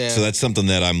 Yeah. So that's something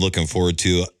that I'm looking forward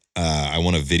to. I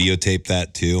want to videotape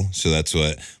that too. So that's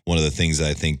one of the things that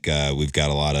I think we've got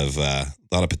a lot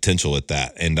of potential with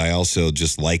that. And I also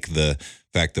just like the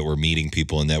fact that we're meeting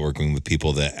people and networking with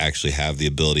people that actually have the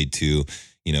ability to,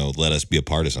 let us be a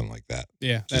part of something like that.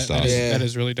 Yeah. Just That awesome. that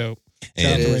is really dope. And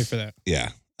Shout out to it Ray is. for that. Yeah,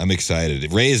 I'm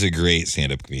excited. Ray is a great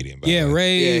stand-up comedian. By the way.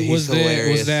 Ray Yeah, he's was there.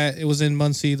 hilarious. It was in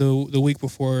Muncie the week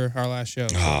before our last show.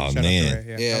 So Oh, shout out to man.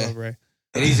 Ray. Yeah. I love Ray.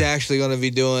 And he's actually going to be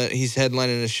he's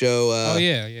headlining a show. Oh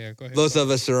yeah. Go ahead. Both of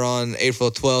us are on April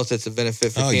 12th. It's a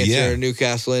benefit for cancer in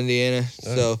Newcastle, Indiana.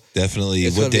 So Definitely.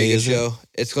 it's What gonna be a day good is it? show.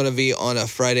 It's going to be on a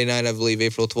Friday night, I believe,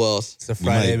 April 12th. It's the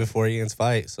Friday might- before Ian's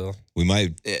fight, so We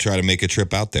might try to make a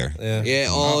trip out there. yeah. Yeah,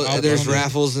 I'll there's come in.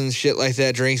 raffles and shit like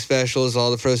that, drink specials.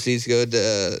 All the proceeds go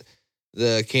to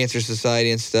the Cancer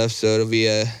Society and stuff. So it'll be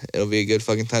a good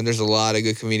fucking time. There's a lot of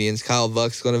good comedians. Kyle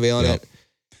Buck's going to be on Yep. it.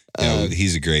 Yeah,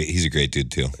 he's a great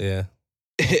dude too. Yeah.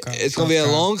 It's going to be a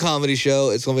long comedy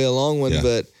show. It's going to be a long one, Yeah.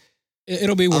 but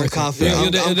It'll be worth I'm it. confident. It'll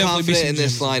I'm definitely be confident some in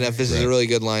this gems lineup. This is Right. a really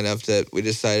good lineup that we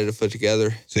decided to put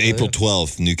together. So April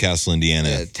 12th, Newcastle,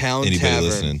 Indiana. Town Anybody Tavern.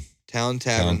 listening? Town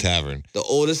Tavern. Town Tavern. The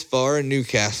oldest bar in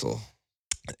Newcastle.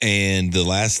 And the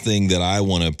last thing that I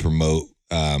want to promote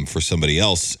for somebody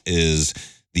else is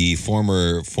the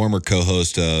former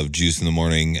co-host of Juice in the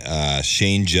Morning,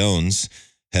 Shane Jones,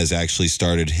 has actually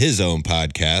started his own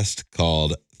podcast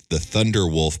called the Thunder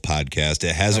Wolf podcast.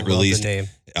 It hasn't I love released. the name.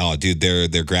 Oh, dude,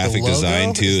 their graphic The logo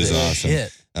design too is the awesome.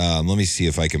 shit. Let me see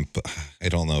if I can. I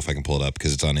don't know if I can pull it up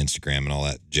because it's on Instagram and all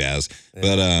that jazz. Yeah,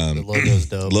 But the logo's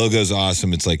dope. logo's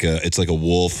awesome. It's like a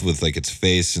wolf with like its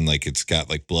face and like it's got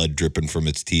like blood dripping from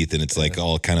its teeth and it's like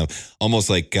all kind of almost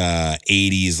like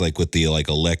 80s like with the like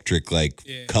electric like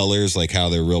colors like how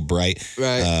they're real bright.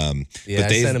 Right. Yeah,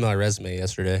 but I sent him my resume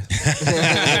yesterday.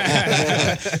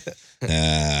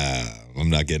 I'm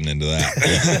not getting into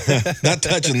that. Not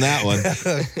touching that one.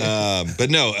 But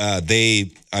no,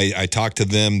 I talked to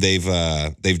them. They've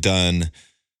done,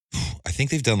 I think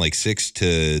they've done like 6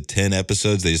 to 10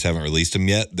 episodes. They just haven't released them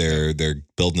yet. They're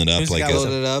building it up. Who's Like got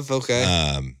Building it up. Okay.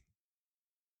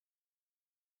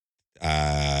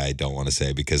 I don't want to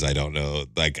say because I don't know.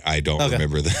 Like I don't Okay.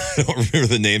 remember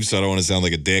the name, so I don't want to sound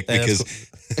like a dick Hey, because.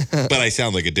 But I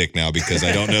sound like a dick now because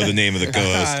I don't know the name of the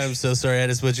co-host. I'm so sorry I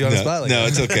just put you on the spot. No,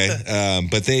 it's okay.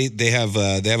 But they have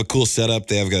a cool setup.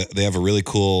 They have a really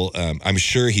cool. I'm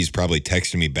sure he's probably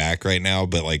texting me back right now,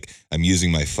 but like I'm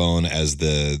using my phone as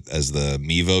the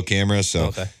Mevo camera,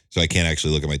 so I can't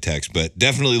actually look at my text. But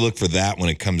definitely look for that when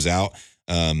it comes out.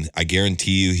 I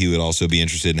guarantee you he would also be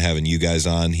interested in having you guys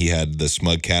on. He had the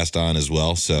Smugcast on as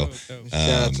well, so Shout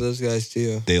out to those guys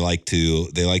too. they like to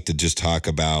just talk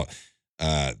about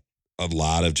a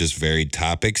lot of just varied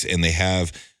topics, and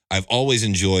I've always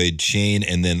enjoyed Shane,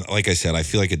 and then like I said, I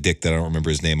feel like a dick that I don't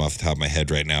remember his name off the top of my head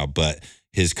right now, but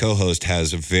his co-host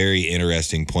has very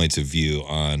interesting points of view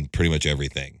on pretty much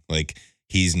everything. Like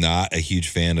he's not a huge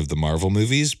fan of the Marvel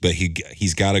movies, but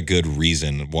he's got a good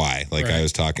reason why. Like I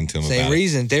was talking to him Same about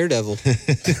reason, Daredevil.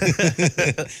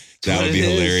 that would be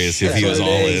hilarious if he was all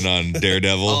in on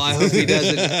Daredevil. Oh, I hope he does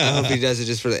it. I hope he does it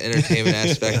just for the entertainment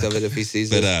aspect of it if he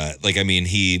sees it. But like I mean,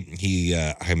 he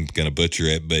I'm gonna butcher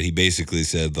it, but he basically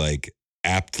said like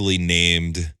aptly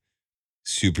named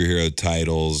superhero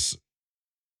titles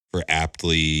for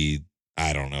aptly,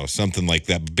 I don't know, something like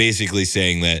that. Basically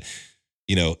saying that,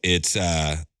 you know, it's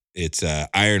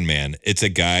Iron Man. It's a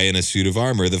guy in a suit of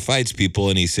armor that fights people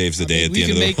and he saves the day at the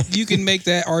end of the You can make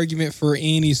that argument for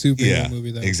any superhero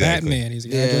movie, though. Exactly. Batman, he's a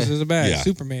guy dressed as a bat. Yeah.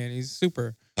 Superman, he's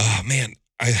super. Oh man,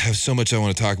 I have so much I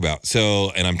want to talk about.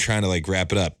 So, and I'm trying to like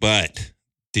wrap it up, but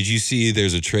did you see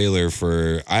there's a trailer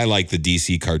for, I like the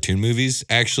DC cartoon movies,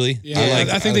 actually. Yeah,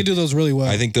 I think they do those really well.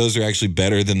 I think those are actually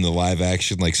better than the live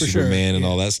action, like For Superman sure, and yeah.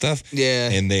 all that stuff. Yeah.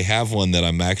 And they have one that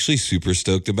I'm actually super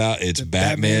stoked about. It's The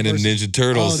Batman and versus- Ninja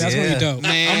Turtles. Oh, that's gonna be dope.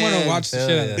 Man. I'm gonna watch the shit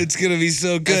out of that. It's going to be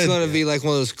so That's good. going to be like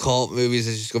one of those cult movies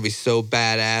that's just going to be so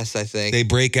badass, I think. They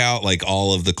break out like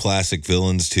all of the classic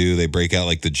villains too. They break out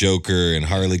like the Joker and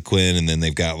Harley Quinn, and then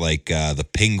they've got like the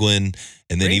Penguin,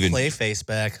 and then Bring even Clayface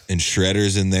back. and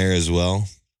Shredder's in there as well.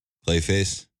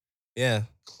 Clayface. Yeah.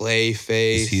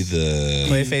 Clayface. Is he the?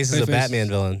 Clayface is a Clayface. Batman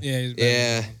villain. Yeah, he's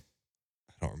Yeah.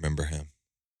 I don't remember him.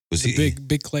 Was the he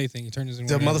big clay thing. He turns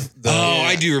into The mother. Oh,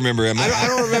 I do remember him. I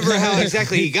don't remember how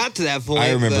exactly he got to that point.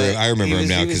 I remember but him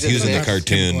now because he was in the mix.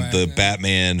 cartoon, Chemical the Act, yeah.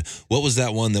 Batman. What was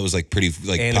that one that was like pretty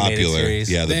like Animated popular?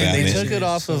 series. Yeah, the They Batman. They Batman. took it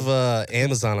off of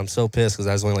Amazon. I'm so pissed because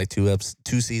I was only like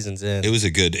two seasons in. It was a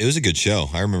good show.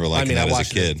 I remember liking I that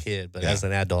watched as a it kid. as a kid, but Yeah. as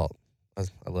an adult, I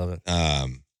love it.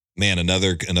 Man,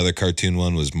 another cartoon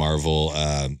one was Marvel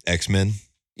X-Men.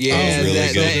 Yeah, That was really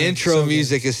that, good. that intro So good.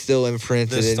 music is still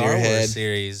imprinted The in Star your Wars head.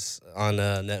 series on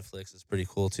Netflix is pretty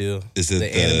cool too. Is it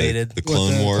The animated? the What,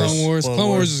 Clone Wars? Clone Wars. Clone Clone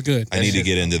Wars Wars. is good. I need to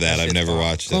get into that. That I've shit's never fun.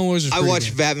 watched Clone it. Wars is I pretty watched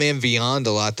good. Batman Beyond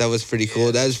a lot. That was pretty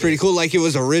cool. That was pretty cool. Like it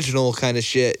was original kind of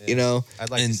shit, you know? I'd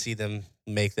like And- to see them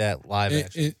make that live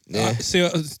action. Yeah.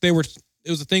 It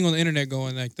was a thing on the internet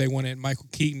going like they wanted Michael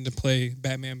Keaton to play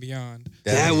Batman Beyond.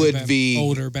 That would be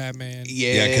older Batman.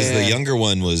 Yeah, Yeah, because the younger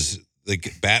one was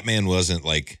like Batman wasn't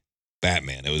like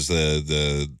Batman. It was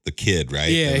the kid, right?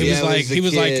 Yeah, That he Yeah, was it like was the he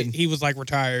was kid. like he was like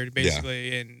retired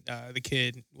basically, and the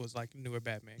kid was like newer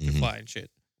Batman, could Mhm. fly and shit.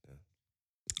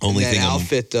 only that thing I'm-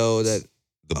 outfit though. That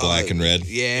the black and red.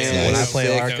 Yeah, So Yeah, when I that's play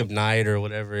sick. Arkham Knight or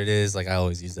whatever it is, like I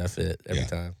always use that fit every Yeah.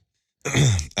 time.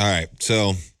 All right,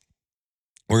 so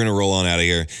we're gonna roll on out of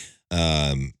here.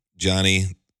 Johnny,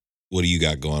 what do you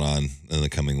got going on in the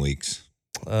coming weeks?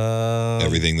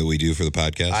 Everything that we do for the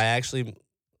podcast. I actually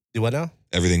do what now?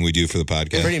 Everything we do for the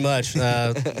podcast. Pretty much.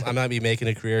 I might be making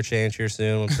a career change here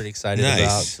soon. I'm pretty excited Nice.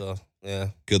 about. So yeah,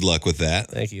 Good luck with that.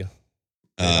 thank you.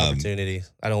 Great Um, opportunity.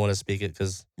 I don't want to speak it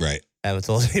because right. I haven't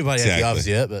told anybody at Exactly. the office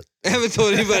yet. But I haven't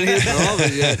told anybody at the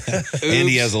office yet.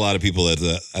 Andy Oops. has a lot of people at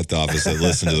the office that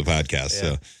listen to the podcast.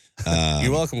 So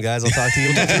you're welcome, guys. I'll talk to you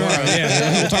Tomorrow, tomorrow.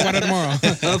 yeah, we'll talk about it tomorrow.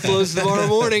 Uploads tomorrow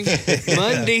morning,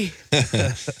 Monday.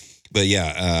 But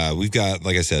yeah, we've got,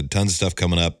 like I said, tons of stuff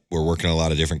coming up. We're working on a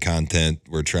lot of different content.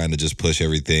 We're trying to just push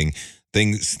everything.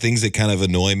 Things that kind of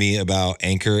annoy me about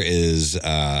Anchor is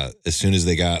as soon as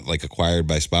they got like acquired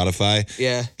by Spotify,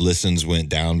 listens went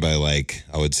down by like,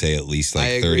 I would say at least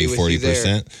like 30,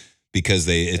 40%, because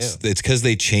it's because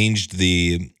they changed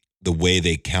the way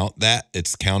they count that.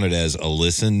 It's counted as a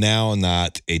listen now,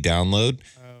 not a download.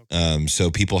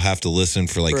 So people have to listen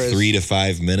for like 3 to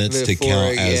 5 minutes to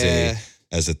count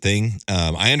as a thing.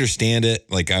 I understand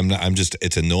it. Like I'm just,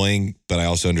 it's annoying, but I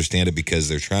also understand it because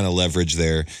they're trying to leverage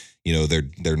their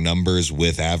numbers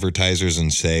with advertisers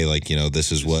and say like,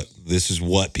 this is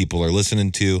what people are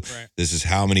listening to. Right. This is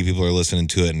how many people are listening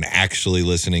to it and actually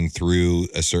listening through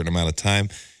a certain amount of time.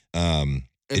 And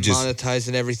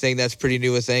monetizing everything. That's pretty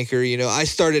new with Anchor. I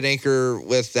started Anchor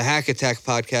with the Hack Attack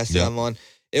podcast that I'm on.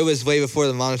 It was way before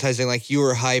the monetizing. Like you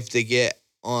were hyped to get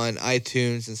on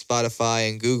iTunes and Spotify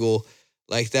and Google.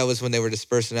 Like that was when they were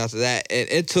dispersing out to that. And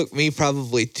it took me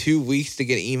probably 2 weeks to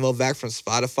get an email back from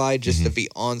Spotify just to be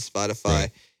on Spotify.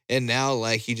 Right. And now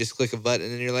like you just click a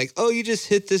button and you're like, oh, you just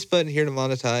hit this button here to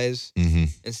monetize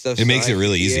and stuff. It makes it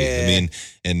really easy. I mean,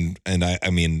 I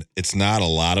mean, it's not a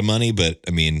lot of money, but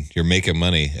I mean, you're making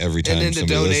money every time. And then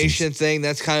the donation thing,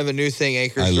 that's kind of a new thing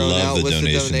Anchor's thrown out with the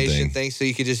donation thing. So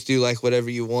you could just do like whatever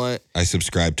you want. I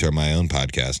subscribe to my own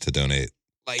podcast to donate.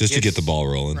 Just to get the ball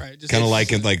rolling. Right, kind of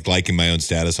liking my own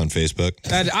status on Facebook.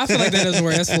 I feel like that doesn't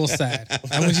work. That's a little sad.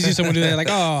 And when you see someone do that, like,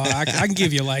 oh, I can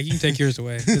give you a like. You can take yours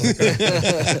away.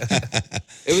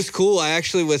 It was cool.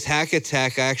 With Hack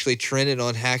Attack, I actually trended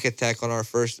on Hack Attack on our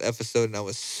first episode, and I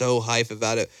was so hype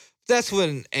about it. That's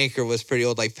when Anchor was pretty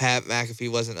old. Like Pat McAfee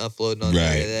wasn't uploading on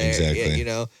there. Exactly.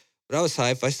 But I was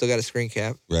hype. I still got a screen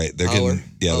cap. Right. They're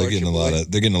getting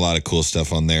a lot of cool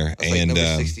stuff on there. I was like number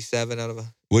 67 out of a.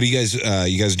 What do you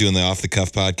guys doing the Off the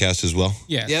Cuff podcast as well?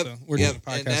 Yeah. Yep. So we're doing a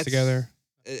podcast together.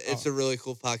 It's a really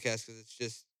cool podcast because it's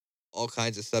just all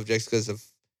kinds of subjects because of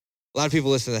a lot of people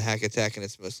listen to Hack Attack and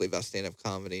it's mostly about stand-up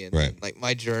comedy and like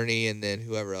my journey and then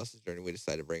whoever else's journey we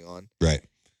decided to bring on. Right.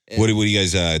 And what are you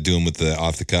guys doing with the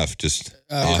Off the Cuff? Just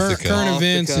current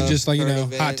events and just like,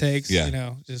 hot takes,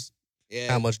 just. Yeah.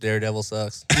 How much Daredevil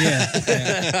sucks. Yeah.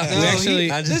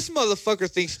 This motherfucker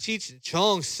thinks Cheech and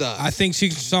Chong suck. I think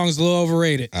Cheech and Chong's a little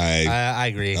overrated. I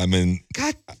agree. I mean,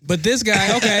 God. But this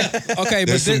guy, okay.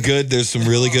 There's some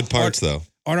really good parts though.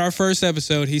 On our first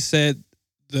episode, he said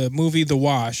the movie The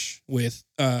Wash with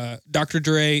Dr.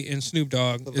 Dre and Snoop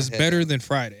Dogg is better than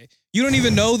Friday. You don't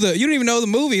even know the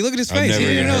movie. Look at his face. I've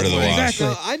never even heard of The Wash. Exactly.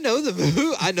 No, I know the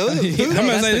movie. I'm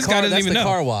gonna say this guy doesn't even know.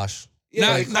 Car wash.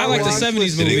 Yeah, not like the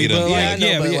 70s movie, but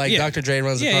like Dr. Dre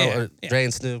runs the car, or Dre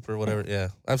and Snoop or whatever. Yeah,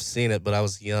 I've seen it, but I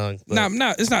was young.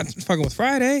 No, it's not fucking with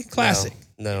Friday. Classic.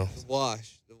 No. The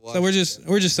Wash. So we're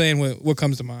just saying what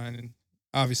comes to mind, and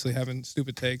obviously having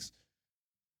stupid takes.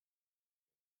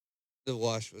 The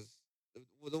Wash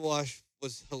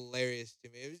was hilarious to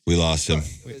me. We lost him.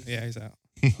 Yeah, he's out.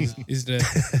 He's dead.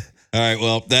 All right.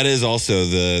 Well, that is also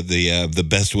the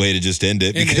best way to just end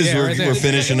it because we're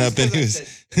finishing up. And he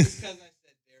was.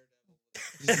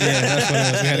 Yeah, that's what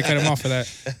it was. We had to cut him off for that.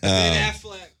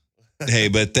 Hey,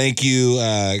 but thank you,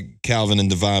 Calvin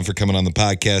and Devon, for coming on the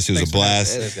podcast. It was a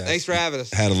blast. Thanks for having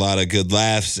us. Had a lot of good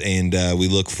laughs, and we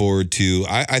look forward to.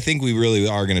 I think we really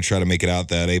are going to try to make it out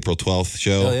that April 12th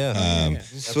show. Oh yeah,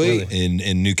 sweet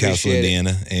in Newcastle,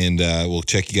 Indiana, and we'll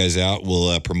check you guys out.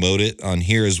 We'll promote it on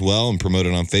here as well, and promote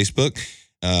it on Facebook.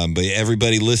 But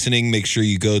everybody listening, make sure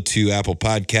you go to Apple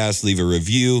Podcasts, leave a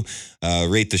review,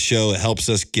 rate the show. It helps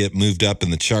us get moved up in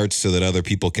the charts so that other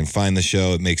people can find the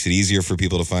show. It makes it easier for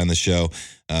people to find the show.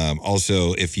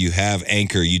 Also, if you have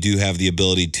Anchor, you do have the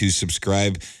ability to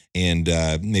subscribe and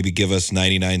maybe give us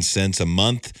 99 cents a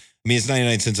month. I mean, it's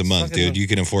 99 cents a month, dude. You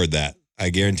can afford that. I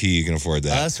guarantee you can afford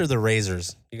that. Us or the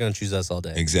razors. You're going to choose us all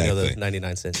day. Exactly. The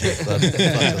 99 cents.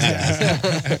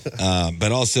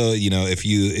 But also, if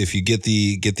you get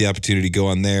the opportunity to go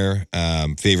on there,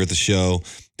 favorite the show,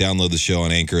 download the show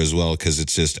on Anchor as well, because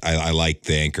it's just, I like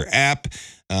the Anchor app.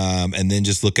 And then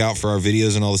just look out for our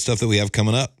videos and all the stuff that we have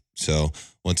coming up. So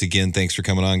once again, thanks for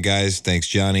coming on, guys. Thanks,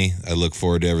 Johnny. I look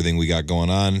forward to everything we got going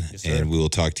on. Yes, sir. And we will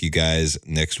talk to you guys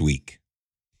next week.